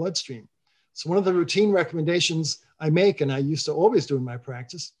into the bloodstream. So one of the routine recommendations I make, and I used to always do in my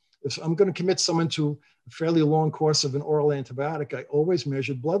practice, if I'm going to commit someone to a fairly long course of an oral antibiotic, I always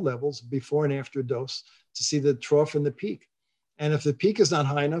measure blood levels before and after a dose to see the trough and the peak. And if the peak is not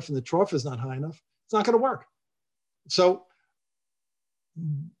high enough and the trough is not high enough, it's not going to work. So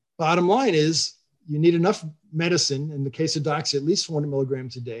bottom line is you need enough medicine, in the case of doxy, at least 400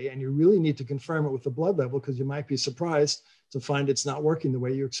 milligrams a day, and you really need to confirm it with the blood level because you might be surprised to find it's not working the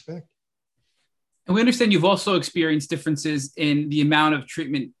way you expect. And we understand you've also experienced differences in the amount of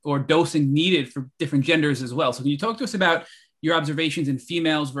treatment or dosing needed for different genders as well. So can you talk to us about your observations in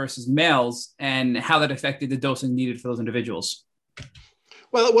females versus males and how that affected the dosing needed for those individuals?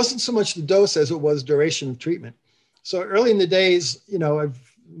 Well, it wasn't so much the dose as it was duration of treatment. So early in the days, I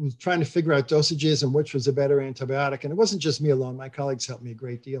was trying to figure out dosages and which was a better antibiotic. And it wasn't just me alone. My colleagues helped me a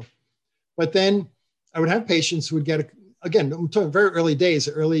great deal. But then I would have patients who would get, again, I'm talking very early days,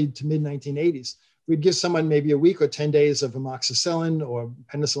 early to mid 1980s. We'd give someone maybe a week or 10 days of amoxicillin or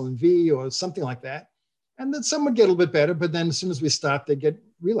penicillin V or something like that. And then some would get a little bit better, but then as soon as we stopped, they'd get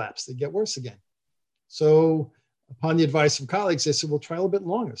relapsed, they'd get worse again. So upon the advice of colleagues, they said, we'll try a little bit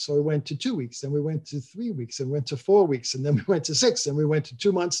longer. So we went to 2 weeks, then we went to 3 weeks, and went to 4 weeks, and then we went to 6, and we went to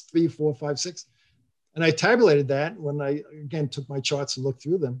 2 months, 3, 4, 5, 6. And I tabulated that when I, again, took my charts and looked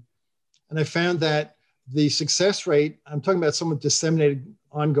through them. And I found that the success rate, I'm talking about someone with disseminated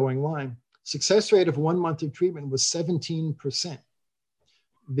ongoing Lyme, success rate of 1 month of treatment was 17%.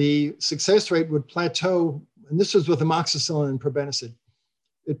 The success rate would plateau, and this was with amoxicillin and probenecid.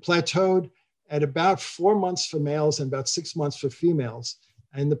 It plateaued at about 4 months for males and about 6 months for females.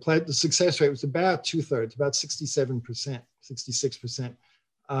 And the success rate was about 2/3, about 67%, 66%.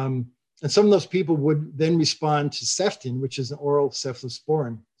 And some of those people would then respond to Ceftin, which is an oral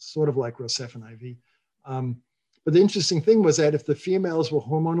cephalosporin, sort of like Rocephin IV. But the interesting thing was that if the females were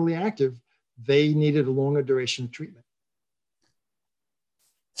hormonally active, they needed a longer duration of treatment.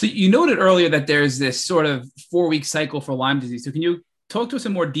 So you noted earlier that there's this sort of 4-week cycle for Lyme disease. So can you talk to us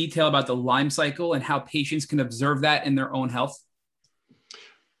in more detail about the Lyme cycle and how patients can observe that in their own health?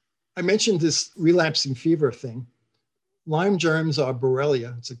 I mentioned this relapsing fever thing. Lyme germs are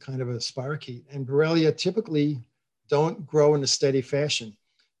Borrelia. It's a kind of a spirochete, and Borrelia typically don't grow in a steady fashion.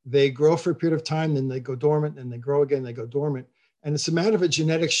 They grow for a period of time, then they go dormant, and they grow again, they go dormant. And it's a matter of a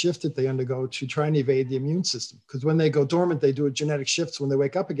genetic shift that they undergo to try and evade the immune system. Because when they go dormant, they do a genetic shift. So when they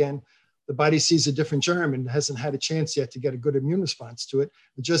wake up again, the body sees a different germ and hasn't had a chance yet to get a good immune response to it.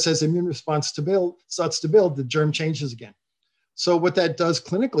 But just as the immune response starts to build, the germ changes again. So what that does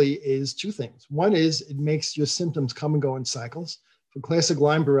clinically is two things. One is it makes your symptoms come and go in cycles. For classic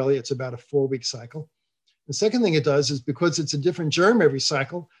Lyme Borrelia, it's about a 4-week cycle. The second thing it does is because it's a different germ every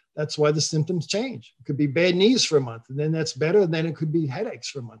cycle, that's why the symptoms change. It could be bad knees for a month, and then that's better, and then it could be headaches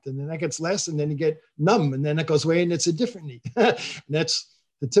for a month, and then that gets less, and then you get numb, and then it goes away, and it's a different knee. And that's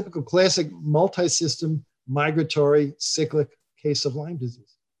the typical classic multi-system, migratory, cyclic case of Lyme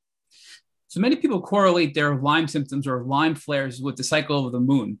disease. So many people correlate their Lyme symptoms or Lyme flares with the cycle of the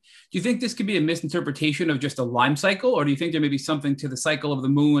moon. Do you think this could be a misinterpretation of just a Lyme cycle, or do you think there may be something to the cycle of the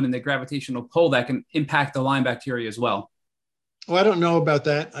moon and the gravitational pull that can impact the Lyme bacteria as well? Well, I don't know about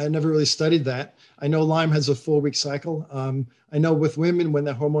that. I never really studied that. I know Lyme has a 4-week cycle. I know with women, when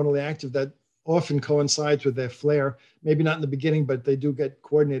they're hormonally active, that often coincides with their flare. Maybe not in the beginning, but they do get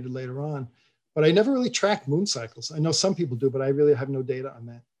coordinated later on. But I never really tracked moon cycles. I know some people do, but I really have no data on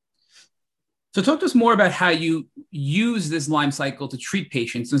that. So talk to us more about how you use this Lyme cycle to treat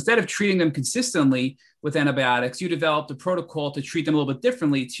patients. Instead of treating them consistently with antibiotics, you developed a protocol to treat them a little bit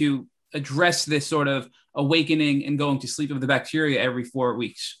differently to address this sort of awakening and going to sleep of the bacteria every 4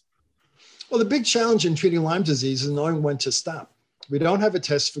 weeks. Well, the big challenge in treating Lyme disease is knowing when to stop. We don't have a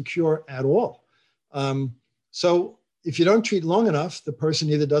test for cure at all. So if you don't treat long enough, the person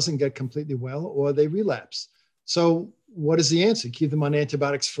either doesn't get completely well or they relapse. So what is the answer? Keep them on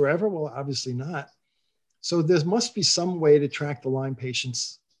antibiotics forever? Well, obviously not. So there must be some way to track the Lyme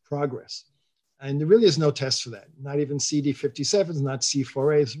patient's progress. And there really is no test for that. Not even CD57s, not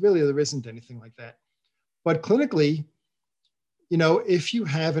C4As. Really, there isn't anything like that. But clinically, if you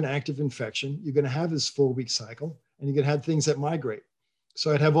have an active infection, you're going to have this 4-week cycle, and you're going to have things that migrate.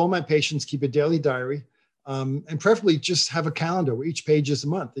 So I'd have all my patients keep a daily diary, and preferably just have a calendar where each page is a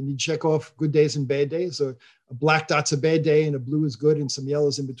month, and you check off good days and bad days. So a black dot's a bad day, and a blue is good, and some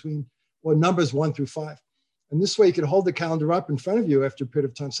yellows in between, or numbers 1 through 5. And this way you could hold the calendar up in front of you after a period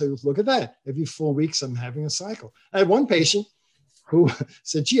of time, say, look at that. Every 4 weeks, I'm having a cycle. I had one patient who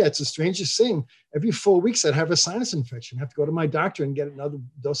said, gee, it's the strangest thing. Every 4 weeks, I'd have a sinus infection. I have to go to my doctor and get another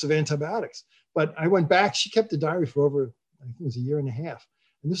dose of antibiotics. But I went back. She kept the diary for over, I think it was a year and a half.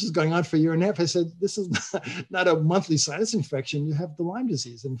 And this was going on for a year and a half. I said, this is not a monthly sinus infection. You have the Lyme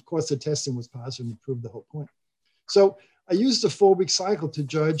disease. And of course, the testing was positive and proved the whole point. So I used the 4-week cycle to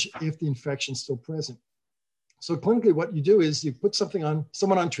judge if the infection's still present. So clinically, what you do is you put someone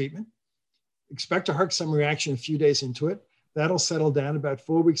on treatment, expect a Herxheimer reaction a few days into it. That'll settle down. About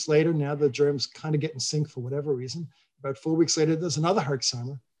 4 weeks later, now the germs kind of get in sync for whatever reason. About 4 weeks later, there's another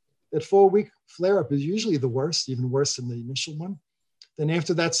Herxheimer. That 4-week flare-up is usually the worst, even worse than the initial one. Then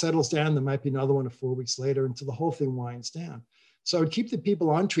after that settles down, there might be another one 4 weeks later until the whole thing winds down. So I would keep the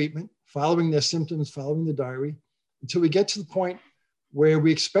people on treatment, following their symptoms, following the diary, until we get to the point where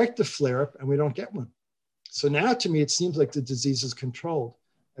we expect a flare-up and we don't get one. So now to me, it seems like the disease is controlled.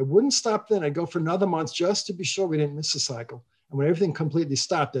 I wouldn't stop then. I'd go for another month just to be sure we didn't miss a cycle. And when everything completely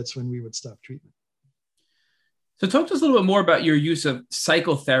stopped, that's when we would stop treatment. So talk to us a little bit more about your use of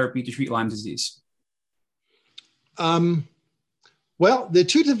psychotherapy to treat Lyme disease. Well, there are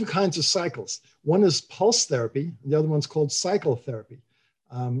two different kinds of cycles. One is pulse therapy, and the other one's called psychotherapy.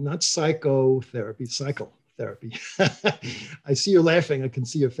 Not psychotherapy, psychotherapy. I see you laughing. I can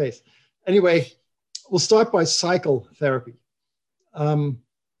see your face. Anyway, we'll start by psychotherapy.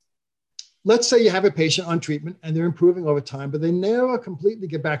 Let's say you have a patient on treatment and they're improving over time, but they never completely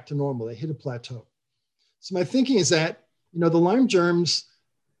get back to normal. They hit a plateau. So my thinking is that, the Lyme germs,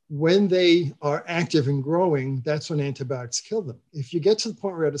 when they are active and growing, that's when antibiotics kill them. If you get to the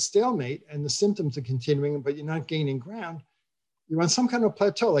point where you're at a stalemate and the symptoms are continuing, but you're not gaining ground, you're on some kind of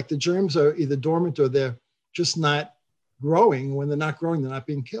plateau. Like the germs are either dormant or they're just not growing. When they're not growing, they're not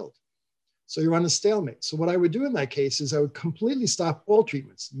being killed. So you're on a stalemate. So what I would do in that case is I would completely stop all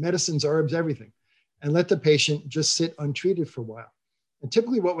treatments, medicines, herbs, everything, and let the patient just sit untreated for a while. And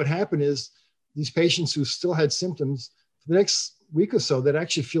typically what would happen is these patients who still had symptoms, for the next week or so, they'd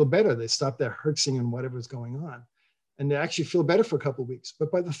actually feel better. They stopped their herxing and whatever's going on. and they actually feel better for a couple of weeks.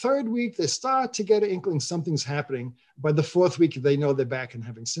 But by the third week, they start to get an inkling something's happening. By the fourth week, they know they're back and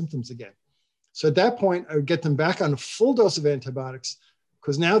having symptoms again. So at that point, I would get them back on a full dose of antibiotics,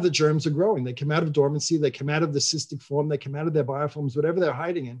 because now the germs are growing. They come out of dormancy, they come out of the cystic form, they come out of their biofilms, whatever they're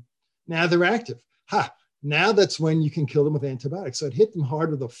hiding in. Now they're active. Now that's when you can kill them with antibiotics. So I'd hit them hard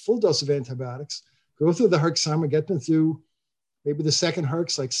with a full dose of antibiotics, go through the Herxheimer, get them through maybe the second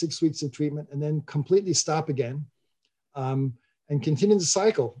Herx, like 6 weeks of treatment, and then completely stop again, and continue the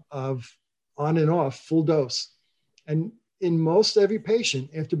cycle of on and off full dose. And in most every patient,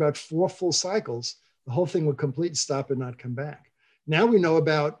 after about 4 full cycles, the whole thing would completely stop and not come back. Now we know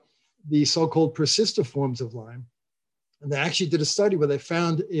about the so-called persistent forms of Lyme. And they actually did a study where they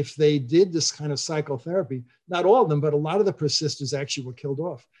found if they did this kind of psychotherapy, not all of them, but a lot of the persisters actually were killed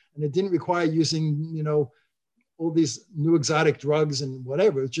off. And it didn't require using, all these new exotic drugs and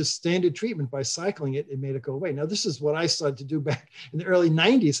whatever. It was just standard treatment. By cycling it, it made it go away. Now, this is what I started to do back in the early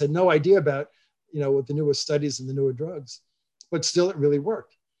 90s, had no idea about, with the newer studies and the newer drugs, but still it really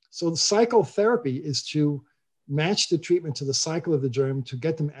worked. So the psychotherapy is to match the treatment to the cycle of the germ, to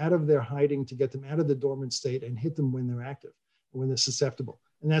get them out of their hiding, to get them out of the dormant state and hit them when they're active, when they're susceptible.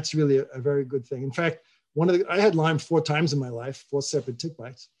 And that's really a very good thing. In fact, I had Lyme 4 times in my life, 4 separate tick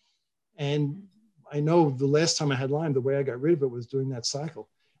bites. And I know the last time I had Lyme, the way I got rid of it was doing that cycle.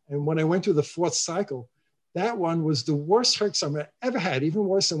 And when I went through the 4th cycle, that one was the worst Herxheimer I ever had, even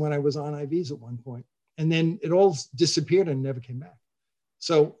worse than when I was on IVs at one point. And then it all disappeared and never came back.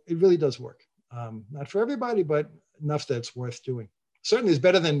 So it really does work. Not for everybody, but enough that it's worth doing. Certainly is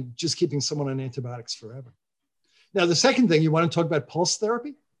better than just keeping someone on antibiotics forever. Now, the second thing, you want to talk about pulse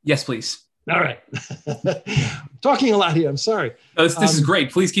therapy? Yes, please. All right. Talking a lot here. I'm sorry. No, this is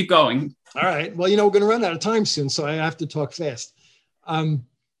great. Please keep going. All right. Well, we're going to run out of time soon, so I have to talk fast.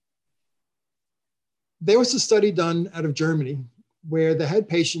 There was a study done out of Germany where they had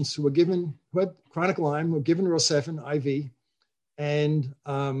patients who had chronic Lyme, were given Rocephin IV, and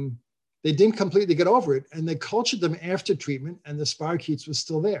they didn't completely get over it. And they cultured them after treatment, and the spirochetes was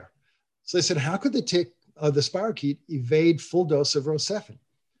still there. So they said, how could the spirochete evade full dose of Rocephin?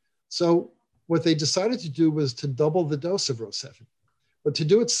 So what they decided to do was to double the dose of Rocephin. But to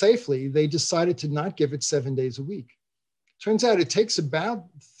do it safely, they decided to not give it 7 days a week. Turns out it takes about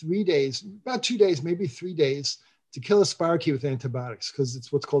 3 days, about 2 days, maybe 3 days to kill a spirochete with antibiotics, because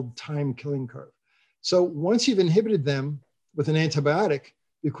it's what's called time killing curve. So once you've inhibited them with an antibiotic,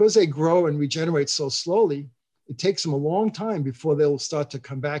 because they grow and regenerate so slowly, it takes them a long time before they'll start to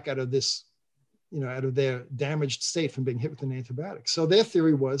come back out of this, out of their damaged state from being hit with an antibiotic. So their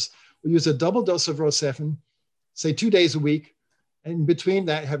theory was, we use a double dose of Rocephin, say 2 days a week, and in between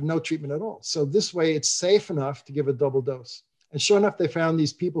that have no treatment at all. So this way it's safe enough to give a double dose. And sure enough, they found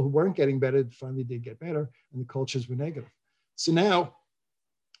these people who weren't getting better finally did get better, and the cultures were negative. So now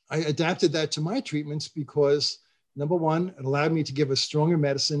I adapted that to my treatments because, number one, it allowed me to give a stronger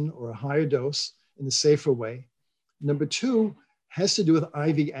medicine or a higher dose in a safer way. Number two has to do with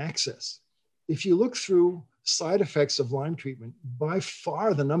IV access. If you look through side effects of Lyme treatment, by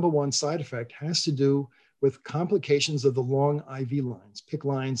far the number one side effect has to do with complications of the long IV lines, PICC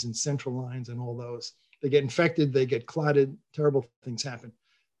lines and central lines and all those. They get infected, they get clotted, terrible things happen.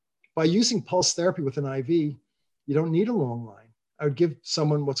 By using pulse therapy with an IV, you don't need a long line. I would give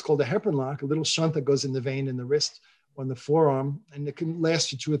someone what's called a heparin lock, a little shunt that goes in the vein in the wrist on the forearm, and it can last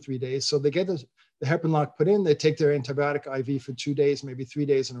for 2 or 3 days. So they get the heparin lock put in, they take their antibiotic IV for 2 days, maybe 3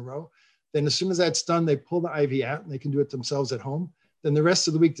 days in a row. Then as soon as that's done, they pull the IV out and they can do it themselves at home. Then the rest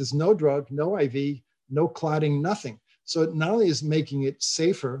of the week, there's no drug, no IV, no clotting, nothing. So it not only is making it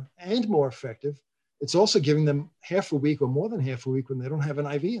safer and more effective, it's also giving them half a week or more than half a week when they don't have an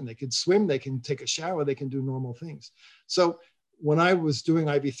IV and they can swim, they can take a shower, they can do normal things. So when I was doing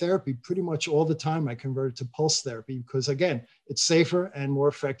IV therapy, pretty much all the time I converted to pulse therapy because, again, it's safer and more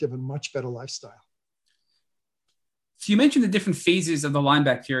effective and much better lifestyle. So you mentioned the different phases of the Lyme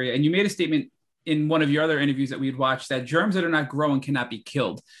bacteria, and you made a statement in one of your other interviews that we had watched that germs that are not growing cannot be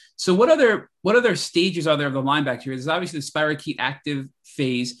killed. So what other stages are there of the Lyme bacteria? There's obviously the spirochete active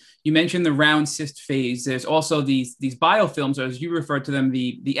phase. You mentioned the round cyst phase. There's also these biofilms, or as you referred to them,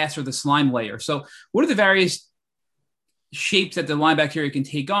 the S or the slime layer. So what are the various shapes that the Lyme bacteria can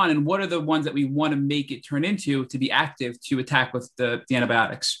take on, and what are the ones that we want to make it turn into to be active to attack with the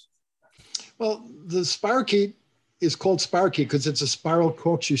antibiotics? Well, the spirochete is called spirochete because it's a spiral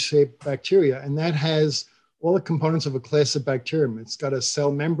corkscrew-shaped bacteria, and that has all the components of a class of bacterium. It's got a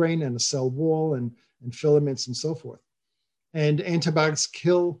cell membrane and a cell wall and filaments and so forth. And antibiotics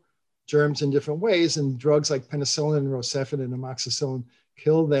kill germs in different ways, and drugs like penicillin and Rocephin and amoxicillin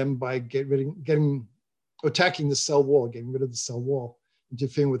kill them by getting attacking the cell wall, getting rid of the cell wall,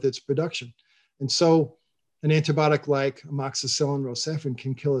 interfering with its production. And so an antibiotic like amoxicillin rocephin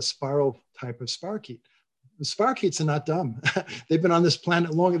can kill a spiral type of spirochete. The spirochetes are not dumb. They've been on this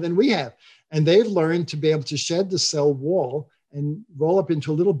planet longer than we have. And they've learned to be able to shed the cell wall and roll up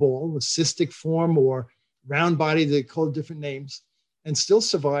into a little ball with cystic form or round body, they call it different names, and still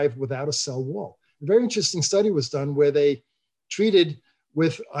survive without a cell wall. A very interesting study was done where they treated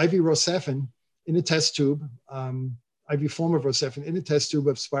with IV rocephin in a test tube, IV form of rocephin in a test tube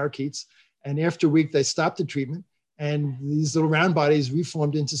of spirochetes. And after a week, they stopped the treatment and these little round bodies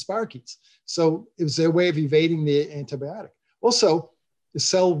reformed into spirochetes. So it was their way of evading the antibiotic. Also, the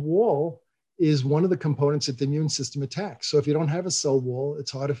cell wall is one of the components that the immune system attacks. So if you don't have a cell wall,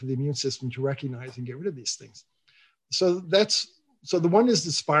 it's harder for the immune system to recognize and get rid of these things. So the one is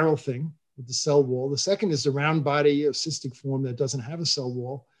the spiral thing with the cell wall. The second is the round body of cystic form that doesn't have a cell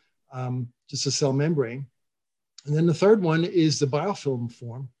wall, just a cell membrane. And then the third one is the biofilm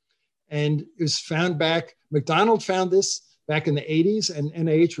form. And it was found back, McDonald found this back in the 80s, and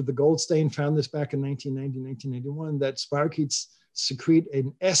NIH with the gold stain found this back in 1990, 1991, that spirochetes secrete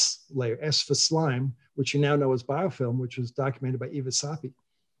an S layer, S for slime, which you now know as biofilm, which was documented by Eva Sapi.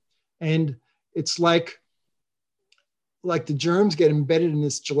 And it's like the germs get embedded in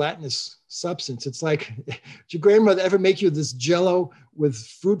this gelatinous substance. It's like, did your grandmother ever make you this jello with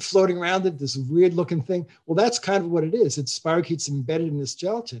fruit floating around it, this weird looking thing? Well, that's kind of what it is. It's spirochetes embedded in this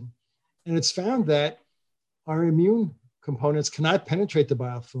gelatin. And it's found that our immune components cannot penetrate the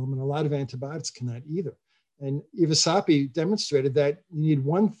biofilm, and a lot of antibiotics cannot either. And Eva Sapi demonstrated that you need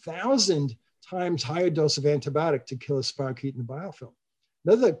 1,000 times higher dose of antibiotic to kill a spirochete in the biofilm.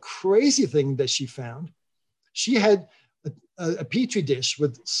 Another crazy thing that she found, she had a petri dish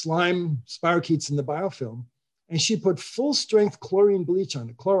with slime spirochetes in the biofilm, and she put full strength chlorine bleach on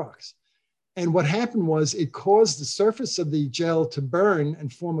it, Clorox. And what happened was it caused the surface of the gel to burn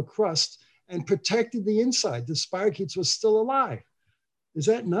and form a crust and protected the inside. The spirochetes were still alive. Is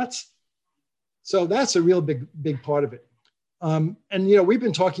that nuts? So that's a real big part of it. And, you know, we've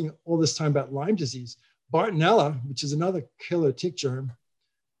been talking all this time about Lyme disease. Bartonella, which is another killer tick germ,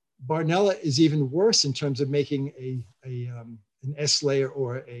 Bartonella is even worse in terms of making an S layer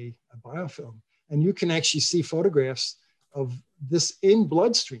or a biofilm. And you can actually see photographs of this in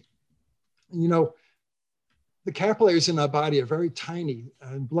bloodstream. You know, the capillaries in our body are very tiny,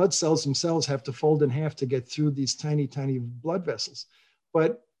 and blood cells themselves have to fold in half to get through these tiny, tiny blood vessels.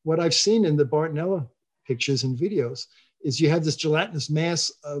 But what I've seen in the Bartonella pictures and videos is you have this gelatinous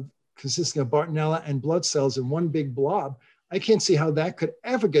mass consisting of Bartonella and blood cells in one big blob. I can't see how that could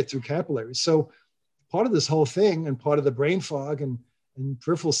ever get through capillaries. So part of this whole thing and part of the brain fog and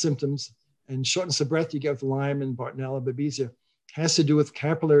peripheral symptoms and shortness of breath you get with Lyme and Bartonella, Babesia, has to do with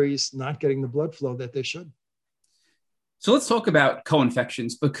capillaries not getting the blood flow that they should. So let's talk about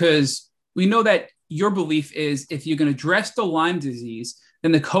co-infections, because we know that your belief is if you can address the Lyme disease,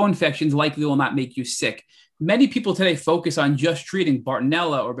 then the co-infections likely will not make you sick. Many people today focus on just treating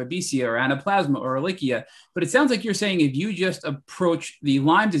Bartonella or Babesia or Anaplasma or Ehrlichia, but it sounds like you're saying if you just approach the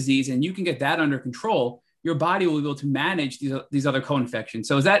Lyme disease and you can get that under control, your body will be able to manage these other co-infections.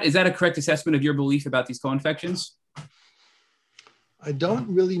 So is that a correct assessment of your belief about these co-infections? I don't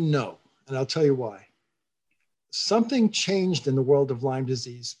really know, and I'll tell you why. Something changed in the world of Lyme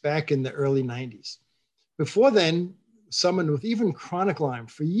disease back in the early 90s. Before then, someone with even chronic Lyme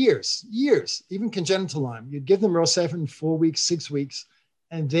for years, even congenital Lyme, you'd give them Rocephin 4 weeks, 6 weeks,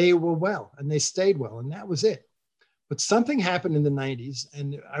 and they were well, and they stayed well, and that was it. But something happened in the 90s,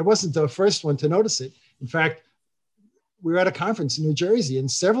 and I wasn't the first one to notice it. In fact, we were at a conference in New Jersey, and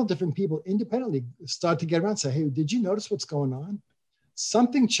several different people independently started to get around and say, hey, did you notice what's going on?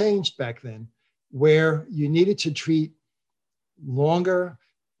 Something changed back then where you needed to treat longer,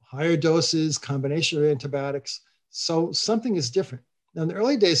 higher doses, combination of antibiotics. So something is different. Now, in the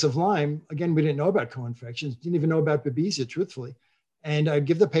early days of Lyme, again, we didn't know about co-infections, didn't even know about Babesia, truthfully. And I'd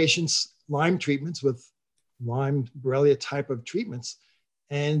give the patients Lyme treatments with Lyme Borrelia type of treatments,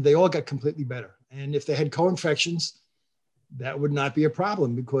 and they all got completely better. And if they had co-infections, that would not be a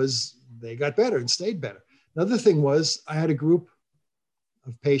problem because they got better and stayed better. Another thing was I had a group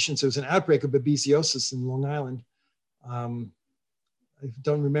of patients. There was an outbreak of babesiosis in Long Island. I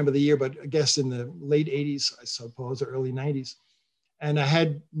don't remember the year, but I guess in the late 80s, I suppose, or early 90s. And I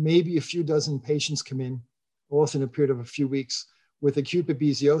had maybe a few dozen patients come in, all within a period of a few weeks, with acute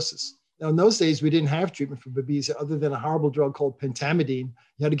babesiosis. Now, in those days, we didn't have treatment for Babesia other than a horrible drug called pentamidine.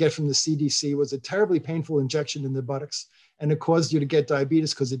 You had to get from the CDC. It was a terribly painful injection in the buttocks, and it caused you to get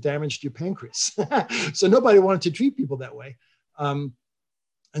diabetes because it damaged your pancreas. So nobody wanted to treat people that way. And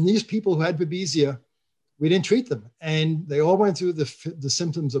these people who had Babesia we didn't treat them. And they all went through the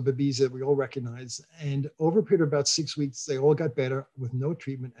symptoms of Babesia that we all recognize. And over a period of about 6 weeks, they all got better with no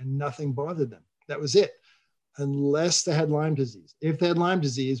treatment and nothing bothered them. That was it, unless they had Lyme disease. If they had Lyme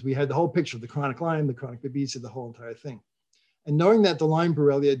disease, we had the whole picture of the chronic Lyme, the chronic Babesia, the whole entire thing. And knowing that the Lyme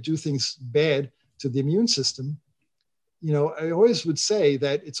Borrelia do things bad to the immune system, you know, I always would say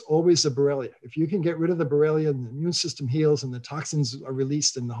that it's always the Borrelia. If you can get rid of the Borrelia and the immune system heals and the toxins are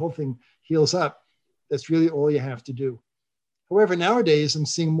released and the whole thing heals up, that's really all you have to do. However, nowadays, I'm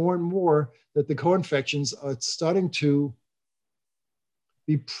seeing more and more that the co-infections are starting to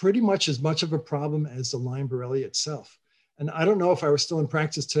be pretty much as much of a problem as the Lyme Borrelia itself. And I don't know if I were still in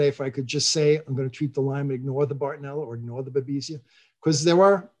practice today, if I could just say, I'm going to treat the Lyme and ignore the Bartonella or ignore the Babesia, because there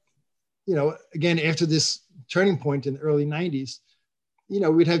are, you know, again, after this turning point in the early 90s, you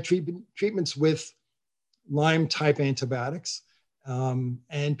know, we'd have treatments with Lyme type antibiotics.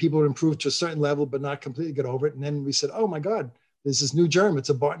 And people would improve to a certain level, but not completely get over it. And then we said, oh my God, there's this new germ. It's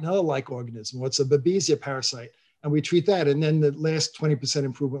a Bartonella-like organism. What's a Babesia parasite? And we treat that. And then the last 20%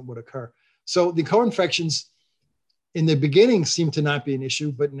 improvement would occur. So the co-infections in the beginning seemed to not be an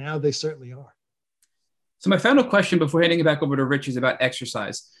issue, but now they certainly are. So my final question before handing it back over to Rich is about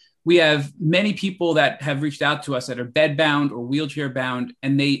exercise. We have many people that have reached out to us that are bedbound or wheelchair bound,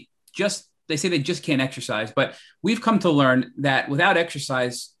 and they say they just can't exercise. But we've come to learn that without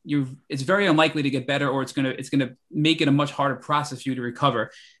exercise, it's very unlikely to get better, or it's gonna make it a much harder process for you to recover.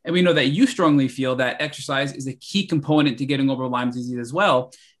 And we know that you strongly feel that exercise is a key component to getting over Lyme disease as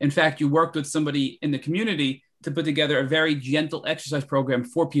well. In fact, you worked with somebody in the community to put together a very gentle exercise program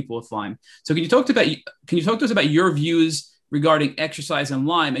for people with Lyme. So can you talk to us about your views regarding exercise and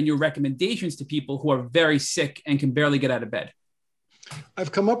Lyme and your recommendations to people who are very sick and can barely get out of bed?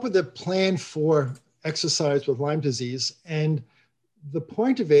 I've come up with a plan for exercise with Lyme disease. And the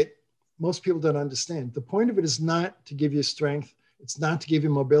point of it, most people don't understand. The point of it is not to give you strength. It's not to give you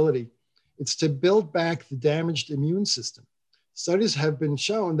mobility. It's to build back the damaged immune system. Studies have been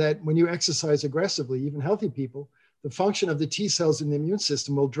shown that when you exercise aggressively, even healthy people, the function of the T cells in the immune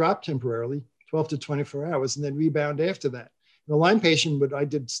system will drop temporarily, 12 to 24 hours, and then rebound after that. In the Lyme patient, what I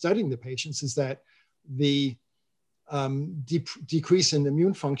did studying the patients is that the decrease in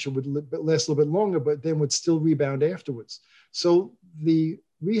immune function would last a little bit longer, but then would still rebound afterwards. So the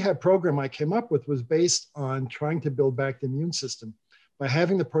rehab program I came up with was based on trying to build back the immune system by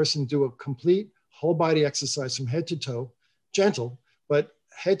having the person do a complete whole body exercise from head to toe, gentle, but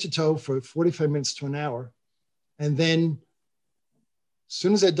head to toe for 45 minutes to an hour. And then as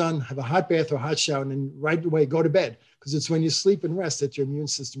soon as they're done, have a hot bath or hot shower, and then right away go to bed, because it's when you sleep and rest that your immune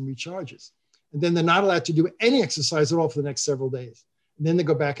system recharges. And then they're not allowed to do any exercise at all for the next several days. And then they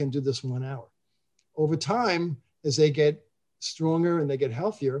go back and do this 1 hour. Over time, as they get stronger and they get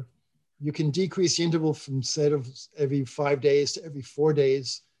healthier, you can decrease the interval from instead of every 5 days to every 4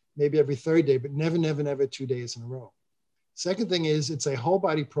 days, maybe every third day, but never, never, never 2 days in a row. Second thing is it's a whole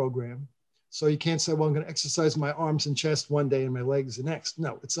body program. So you can't say, well, I'm going to exercise my arms and chest one day and my legs the next.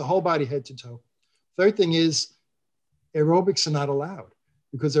 No, it's a whole body head to toe. Third thing is aerobics are not allowed,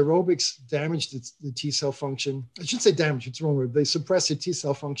 because aerobics damage the T cell function. I shouldn't say damage, it's the wrong word. They suppress the T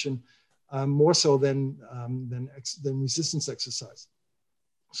cell function more so than resistance exercise.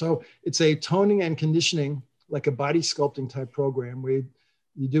 So it's a toning and conditioning, like a body sculpting type program, where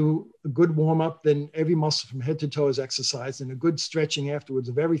you do a good warm up, then every muscle from head to toe is exercised, and a good stretching afterwards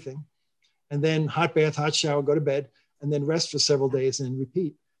of everything. And then hot bath, hot shower, go to bed, and then rest for several days and then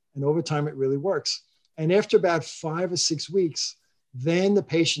repeat. And over time, it really works. And after about 5 or 6 weeks, then the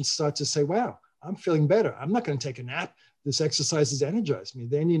patients start to say, wow, I'm feeling better. I'm not going to take a nap. This exercise has energized me.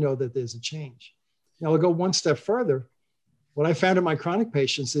 Then you know that there's a change. Now I'll go one step further. What I found in my chronic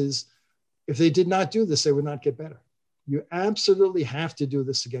patients is if they did not do this, they would not get better. You absolutely have to do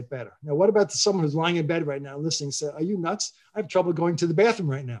this to get better. Now, what about someone who's lying in bed right now listening, say, are you nuts? I have trouble going to the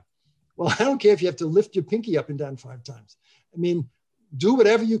bathroom right now. Well, I don't care if you have to lift your pinky up and down 5 times. I mean, do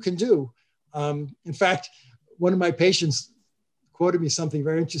whatever you can do. In fact, one of my patients quoted me something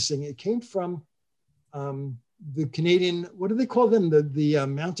very interesting. It came from the Canadian, what do they call them? The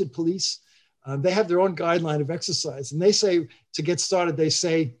mounted police. They have their own guideline of exercise. And they say, to get started, they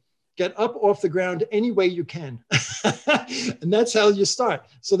say, get up off the ground any way you can. And that's how you start.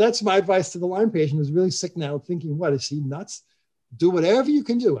 So that's my advice to the Lyme patient who's really sick now, thinking, what, is he nuts? Do whatever you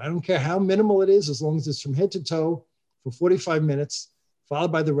can do. I don't care how minimal it is, as long as it's from head to toe for 45 minutes, followed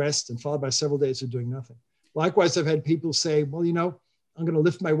by the rest, and followed by several days of doing nothing. Likewise, I've had people say, well, you know, I'm going to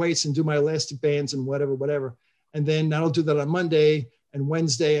lift my weights and do my elastic bands and whatever. And then I'll do that on Monday and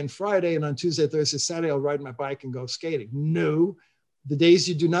Wednesday and Friday. And on Tuesday, Thursday, Saturday, I'll ride my bike and go skating. No, the days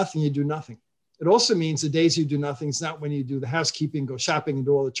you do nothing, you do nothing. It also means the days you do nothing is not when you do the housekeeping, go shopping, and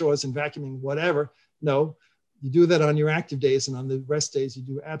do all the chores and vacuuming, whatever. No, you do that on your active days, and on the rest days, you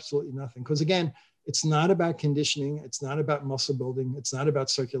do absolutely nothing. Because again, it's not about conditioning. It's not about muscle building. It's not about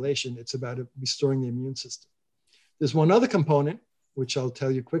circulation. It's about restoring the immune system. There's one other component, which I'll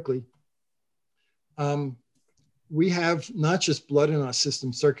tell you quickly. We have not just blood in our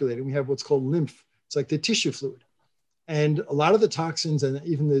system circulating, we have what's called lymph. It's like the tissue fluid. And a lot of the toxins and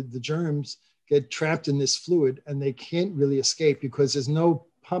even the germs get trapped in this fluid, and they can't really escape because there's no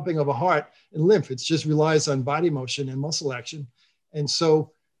pumping of a heart and lymph. It just relies on body motion and muscle action. And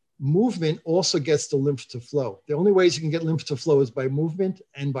so movement also gets the lymph to flow. The only ways you can get lymph to flow is by movement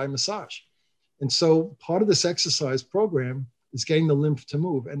and by massage. And so part of this exercise program is getting the lymph to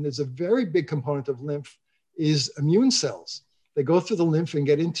move. And there's a very big component of lymph is immune cells. They go through the lymph and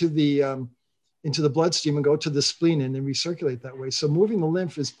get into the bloodstream and go to the spleen and then recirculate that way. So moving the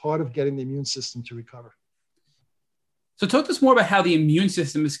lymph is part of getting the immune system to recover. So talk to us more about how the immune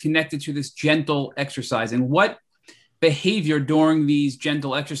system is connected to this gentle exercise, and what behavior during these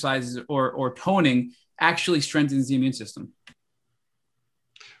gentle exercises or toning actually strengthens the immune system.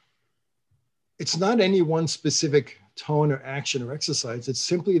 It's not any one specific tone or action or exercise. It's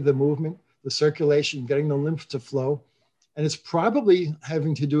simply the movement, the circulation, getting the lymph to flow. And it's probably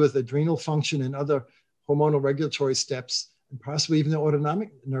having to do with adrenal function and other hormonal regulatory steps, and possibly even the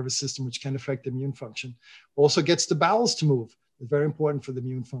autonomic nervous system, which can affect immune function. Also gets the bowels to move. It's very important for the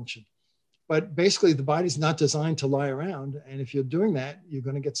immune function. But basically, the body's not designed to lie around. And if you're doing that, you're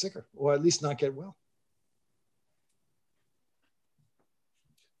going to get sicker, or at least not get well.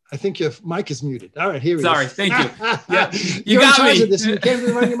 I think your mic is muted. All right, here we go. Sorry, thank you. Yeah, You're got in charge me. of this, and you can't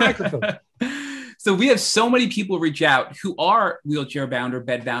even run your microphone. So we have so many people reach out who are wheelchair bound or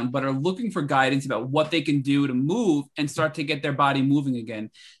bed bound, but are looking for guidance about what they can do to move and start to get their body moving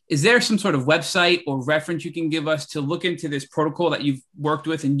again. Is there some sort of website or reference you can give us to look into this protocol that you've worked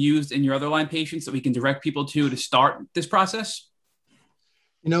with and used in your other line patients that we can direct people to start this process?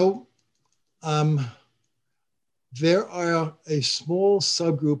 You know, there are a small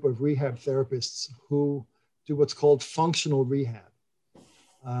subgroup of rehab therapists who do what's called functional rehab.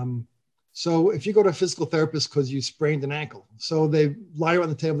 So if you go to a physical therapist because you sprained an ankle, so they lie you on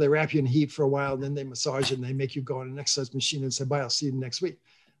the table, they wrap you in heat for a while, then they massage it and they make you go on an exercise machine and say, bye, I'll see you next week.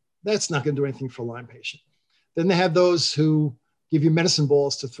 That's not going to do anything for a Lyme patient. Then they have those who give you medicine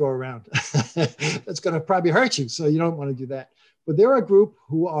balls to throw around. That's going to probably hurt you, so you don't want to do that. But there are a group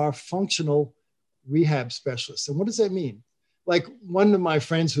who are functional rehab specialists. And what does that mean? Like one of my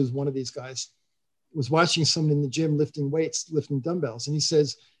friends who's one of these guys was watching someone in the gym lifting weights, lifting dumbbells, and he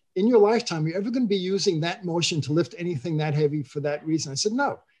says, in your lifetime, are you ever going to be using that motion to lift anything that heavy for that reason? I said,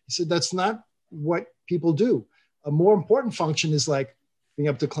 no. He said, that's not what people do. A more important function is like being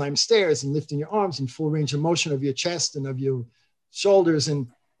able to climb stairs and lifting your arms and full range of motion of your chest and of your shoulders and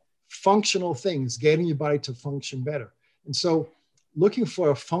functional things, getting your body to function better. And so looking for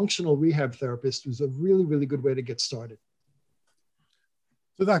a functional rehab therapist was a really, really good way to get started.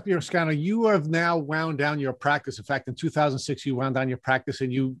 So Dr. Scano, you have now wound down your practice. In fact, in 2006, you wound down your practice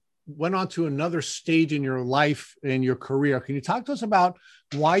and you went on to another stage in your life, in your career. Can you talk to us about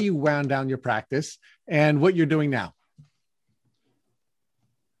why you wound down your practice and what you're doing now?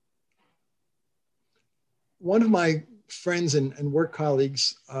 One of my friends and work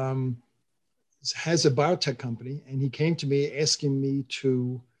colleagues has a biotech company, and he came to me asking me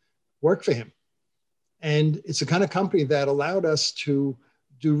to work for him. And it's the kind of company that allowed us to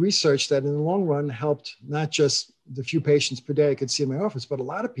do research that in the long run helped not just the few patients per day I could see in my office, but a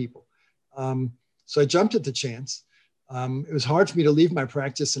lot of people. So I jumped at the chance. It was hard for me to leave my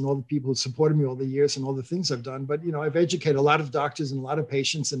practice and all the people who supported me all the years and all the things I've done. But, you know, I've educated a lot of doctors and a lot of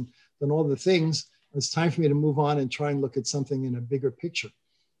patients and done all the things. It's time for me to move on and try and look at something in a bigger picture.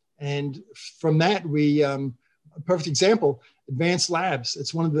 And from that, a perfect example, Advanced Labs.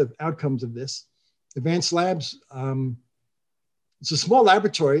 It's one of the outcomes of this. Advanced Labs, it's a small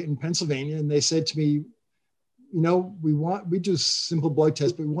laboratory in Pennsylvania, and they said to me, you know, we do simple blood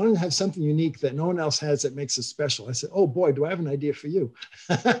tests, but we want to have something unique that no one else has that makes us special. I said, oh boy, do I have an idea for you.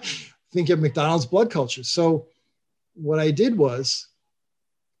 Think of McDonald's blood culture. So what I did was,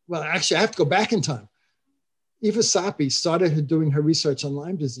 well, actually I have to go back in time. Eva Sapi started doing her research on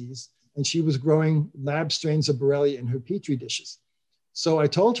Lyme disease, and she was growing lab strains of Borrelia in her Petri dishes. So I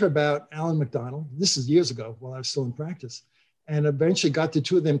told her about Alan McDonald. This is years ago while I was still in practice, and eventually got the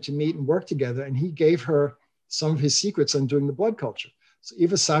two of them to meet and work together. And he gave her some of his secrets on doing the blood culture. So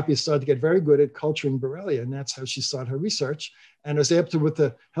Eva Sapi started to get very good at culturing Borrelia, and that's how she started her research. And I was able to, with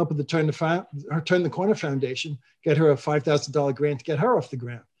the help of the Turn the Corner Foundation, get her a $5,000 grant to get her off the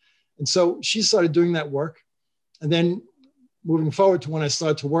ground. And so she started doing that work. And then moving forward to when I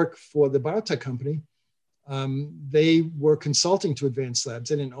started to work for the biotech company, they were consulting to Advanced Labs.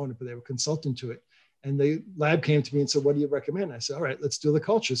 They didn't own it, but they were consulting to it. And the lab came to me and said, what do you recommend? I said, all right, let's do the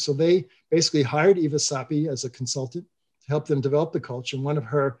culture. So they basically hired Eva Sapi as a consultant to help them develop the culture. And one of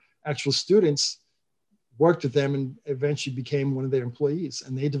her actual students worked with them and eventually became one of their employees.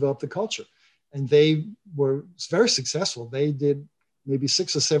 And they developed the culture. And they were very successful. They did maybe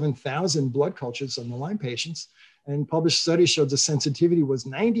 6,000 or 7,000 blood cultures on the Lyme patients. And published studies showed the sensitivity was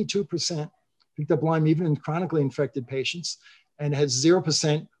 92%, picked up Lyme even in chronically infected patients, and had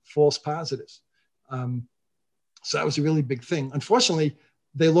 0% false positives. So that was a really big thing. Unfortunately,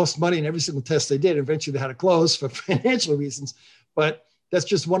 they lost money in every single test they did. Eventually, they had to close for financial reasons. But that's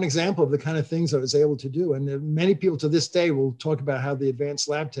just one example of the kind of things I was able to do. And many people to this day will talk about how the advanced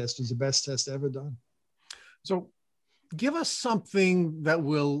lab test was the best test ever done. So give us something that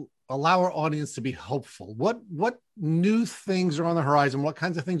will allow our audience to be hopeful. What new things are on the horizon? What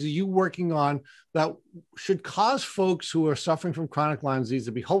kinds of things are you working on that should cause folks who are suffering from chronic Lyme disease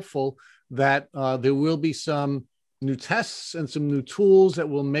to be hopeful that there will be some new tests and some new tools that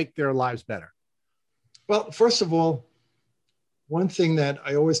will make their lives better? Well, first of all, one thing that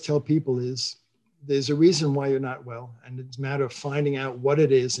I always tell people is there's a reason why you're not well, and it's a matter of finding out what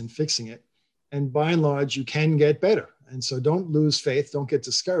it is and fixing it. And by and large, you can get better. And so don't lose faith. Don't get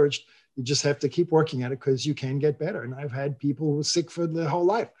discouraged. You just have to keep working at it because you can get better. And I've had people who were sick for their whole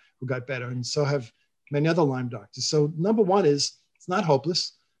life who got better. And so have many other Lyme doctors. So number one is it's not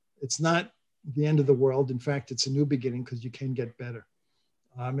hopeless. It's not the end of the world. In fact, it's a new beginning because you can get better.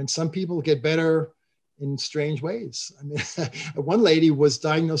 And some people get better in strange ways. I mean, one lady was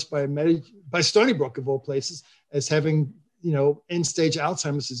diagnosed by Stony Brook, of all places, as having, end-stage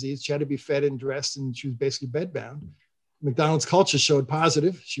Alzheimer's disease. She had to be fed and dressed, and she was basically bedbound. McDonald's culture showed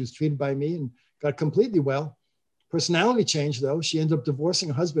positive. She was treated by me and got completely well. Personality change, though. She ended up divorcing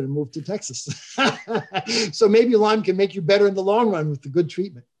her husband and moved to Texas. So maybe Lyme can make you better in the long run with the good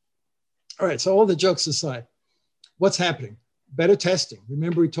treatment. All right, so all the jokes aside, what's happening? Better testing.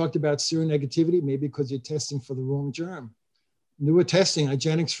 Remember, we talked about seronegativity, maybe because you're testing for the wrong germ. Newer testing,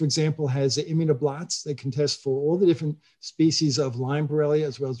 IGeneX, for example, has immunoblots. They can test for all the different species of Lyme Borrelia,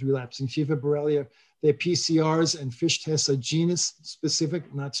 as well as relapsing fever Borrelia. Their PCRs and FISH tests are genus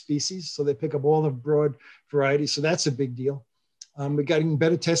specific, not species. So they pick up all the broad varieties. So that's a big deal. We're getting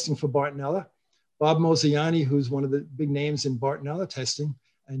better testing for Bartonella. Bob Mosiani, who's one of the big names in Bartonella testing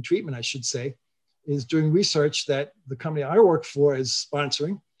and treatment, I should say, is doing research that the company I work for is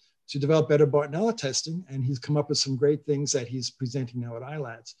sponsoring to develop better Bartonella testing. And he's come up with some great things that he's presenting now at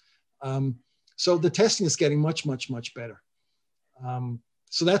ILADS. So the testing is getting much, much, much better.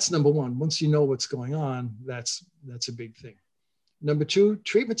 So that's number one. Once you know what's going on, that's a big thing. Number two,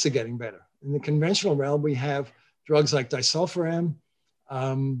 treatments are getting better. In the conventional realm, we have drugs like disulfiram,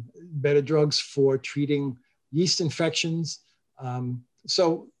 better drugs for treating yeast infections.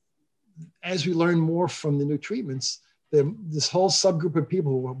 So as we learn more from the new treatments, this whole subgroup of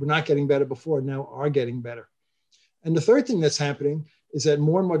people who were not getting better before now are getting better. And the third thing that's happening is that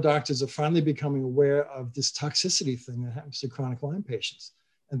more and more doctors are finally becoming aware of this toxicity thing that happens to chronic Lyme patients.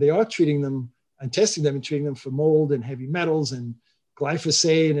 And they are treating them and testing them and treating them for mold and heavy metals and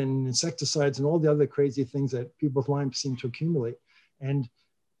glyphosate and insecticides and all the other crazy things that people with Lyme seem to accumulate. And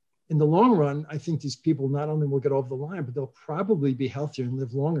in the long run, I think these people not only will get over the Lyme, but they'll probably be healthier and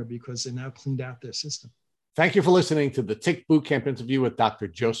live longer because they now cleaned out their system. Thank you for listening to the Tick Bootcamp interview with Dr.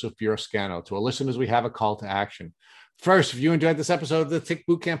 Joseph Burrascano. To our listeners, we have a call to action. First, if you enjoyed this episode of the Tick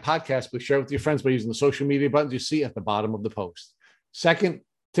Bootcamp podcast, please share it with your friends by using the social media buttons you see at the bottom of the post. Second,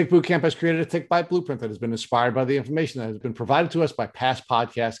 Tick Bootcamp has created a Tick Bite blueprint that has been inspired by the information that has been provided to us by past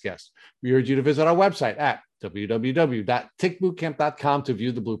podcast guests. We urge you to visit our website at www.tickbootcamp.com to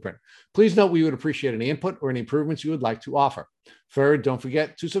view the blueprint. Please note we would appreciate any input or any improvements you would like to offer. Third, don't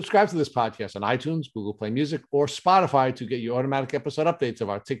forget to subscribe to this podcast on iTunes, Google Play Music, or Spotify to get your automatic episode updates of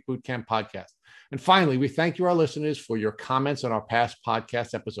our Tick Bootcamp podcast. And finally, we thank you, our listeners, for your comments on our past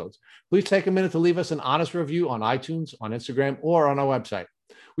podcast episodes. Please take a minute to leave us an honest review on iTunes, on Instagram, or on our website.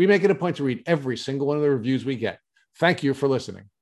 We make it a point to read every single one of the reviews we get. Thank you for listening.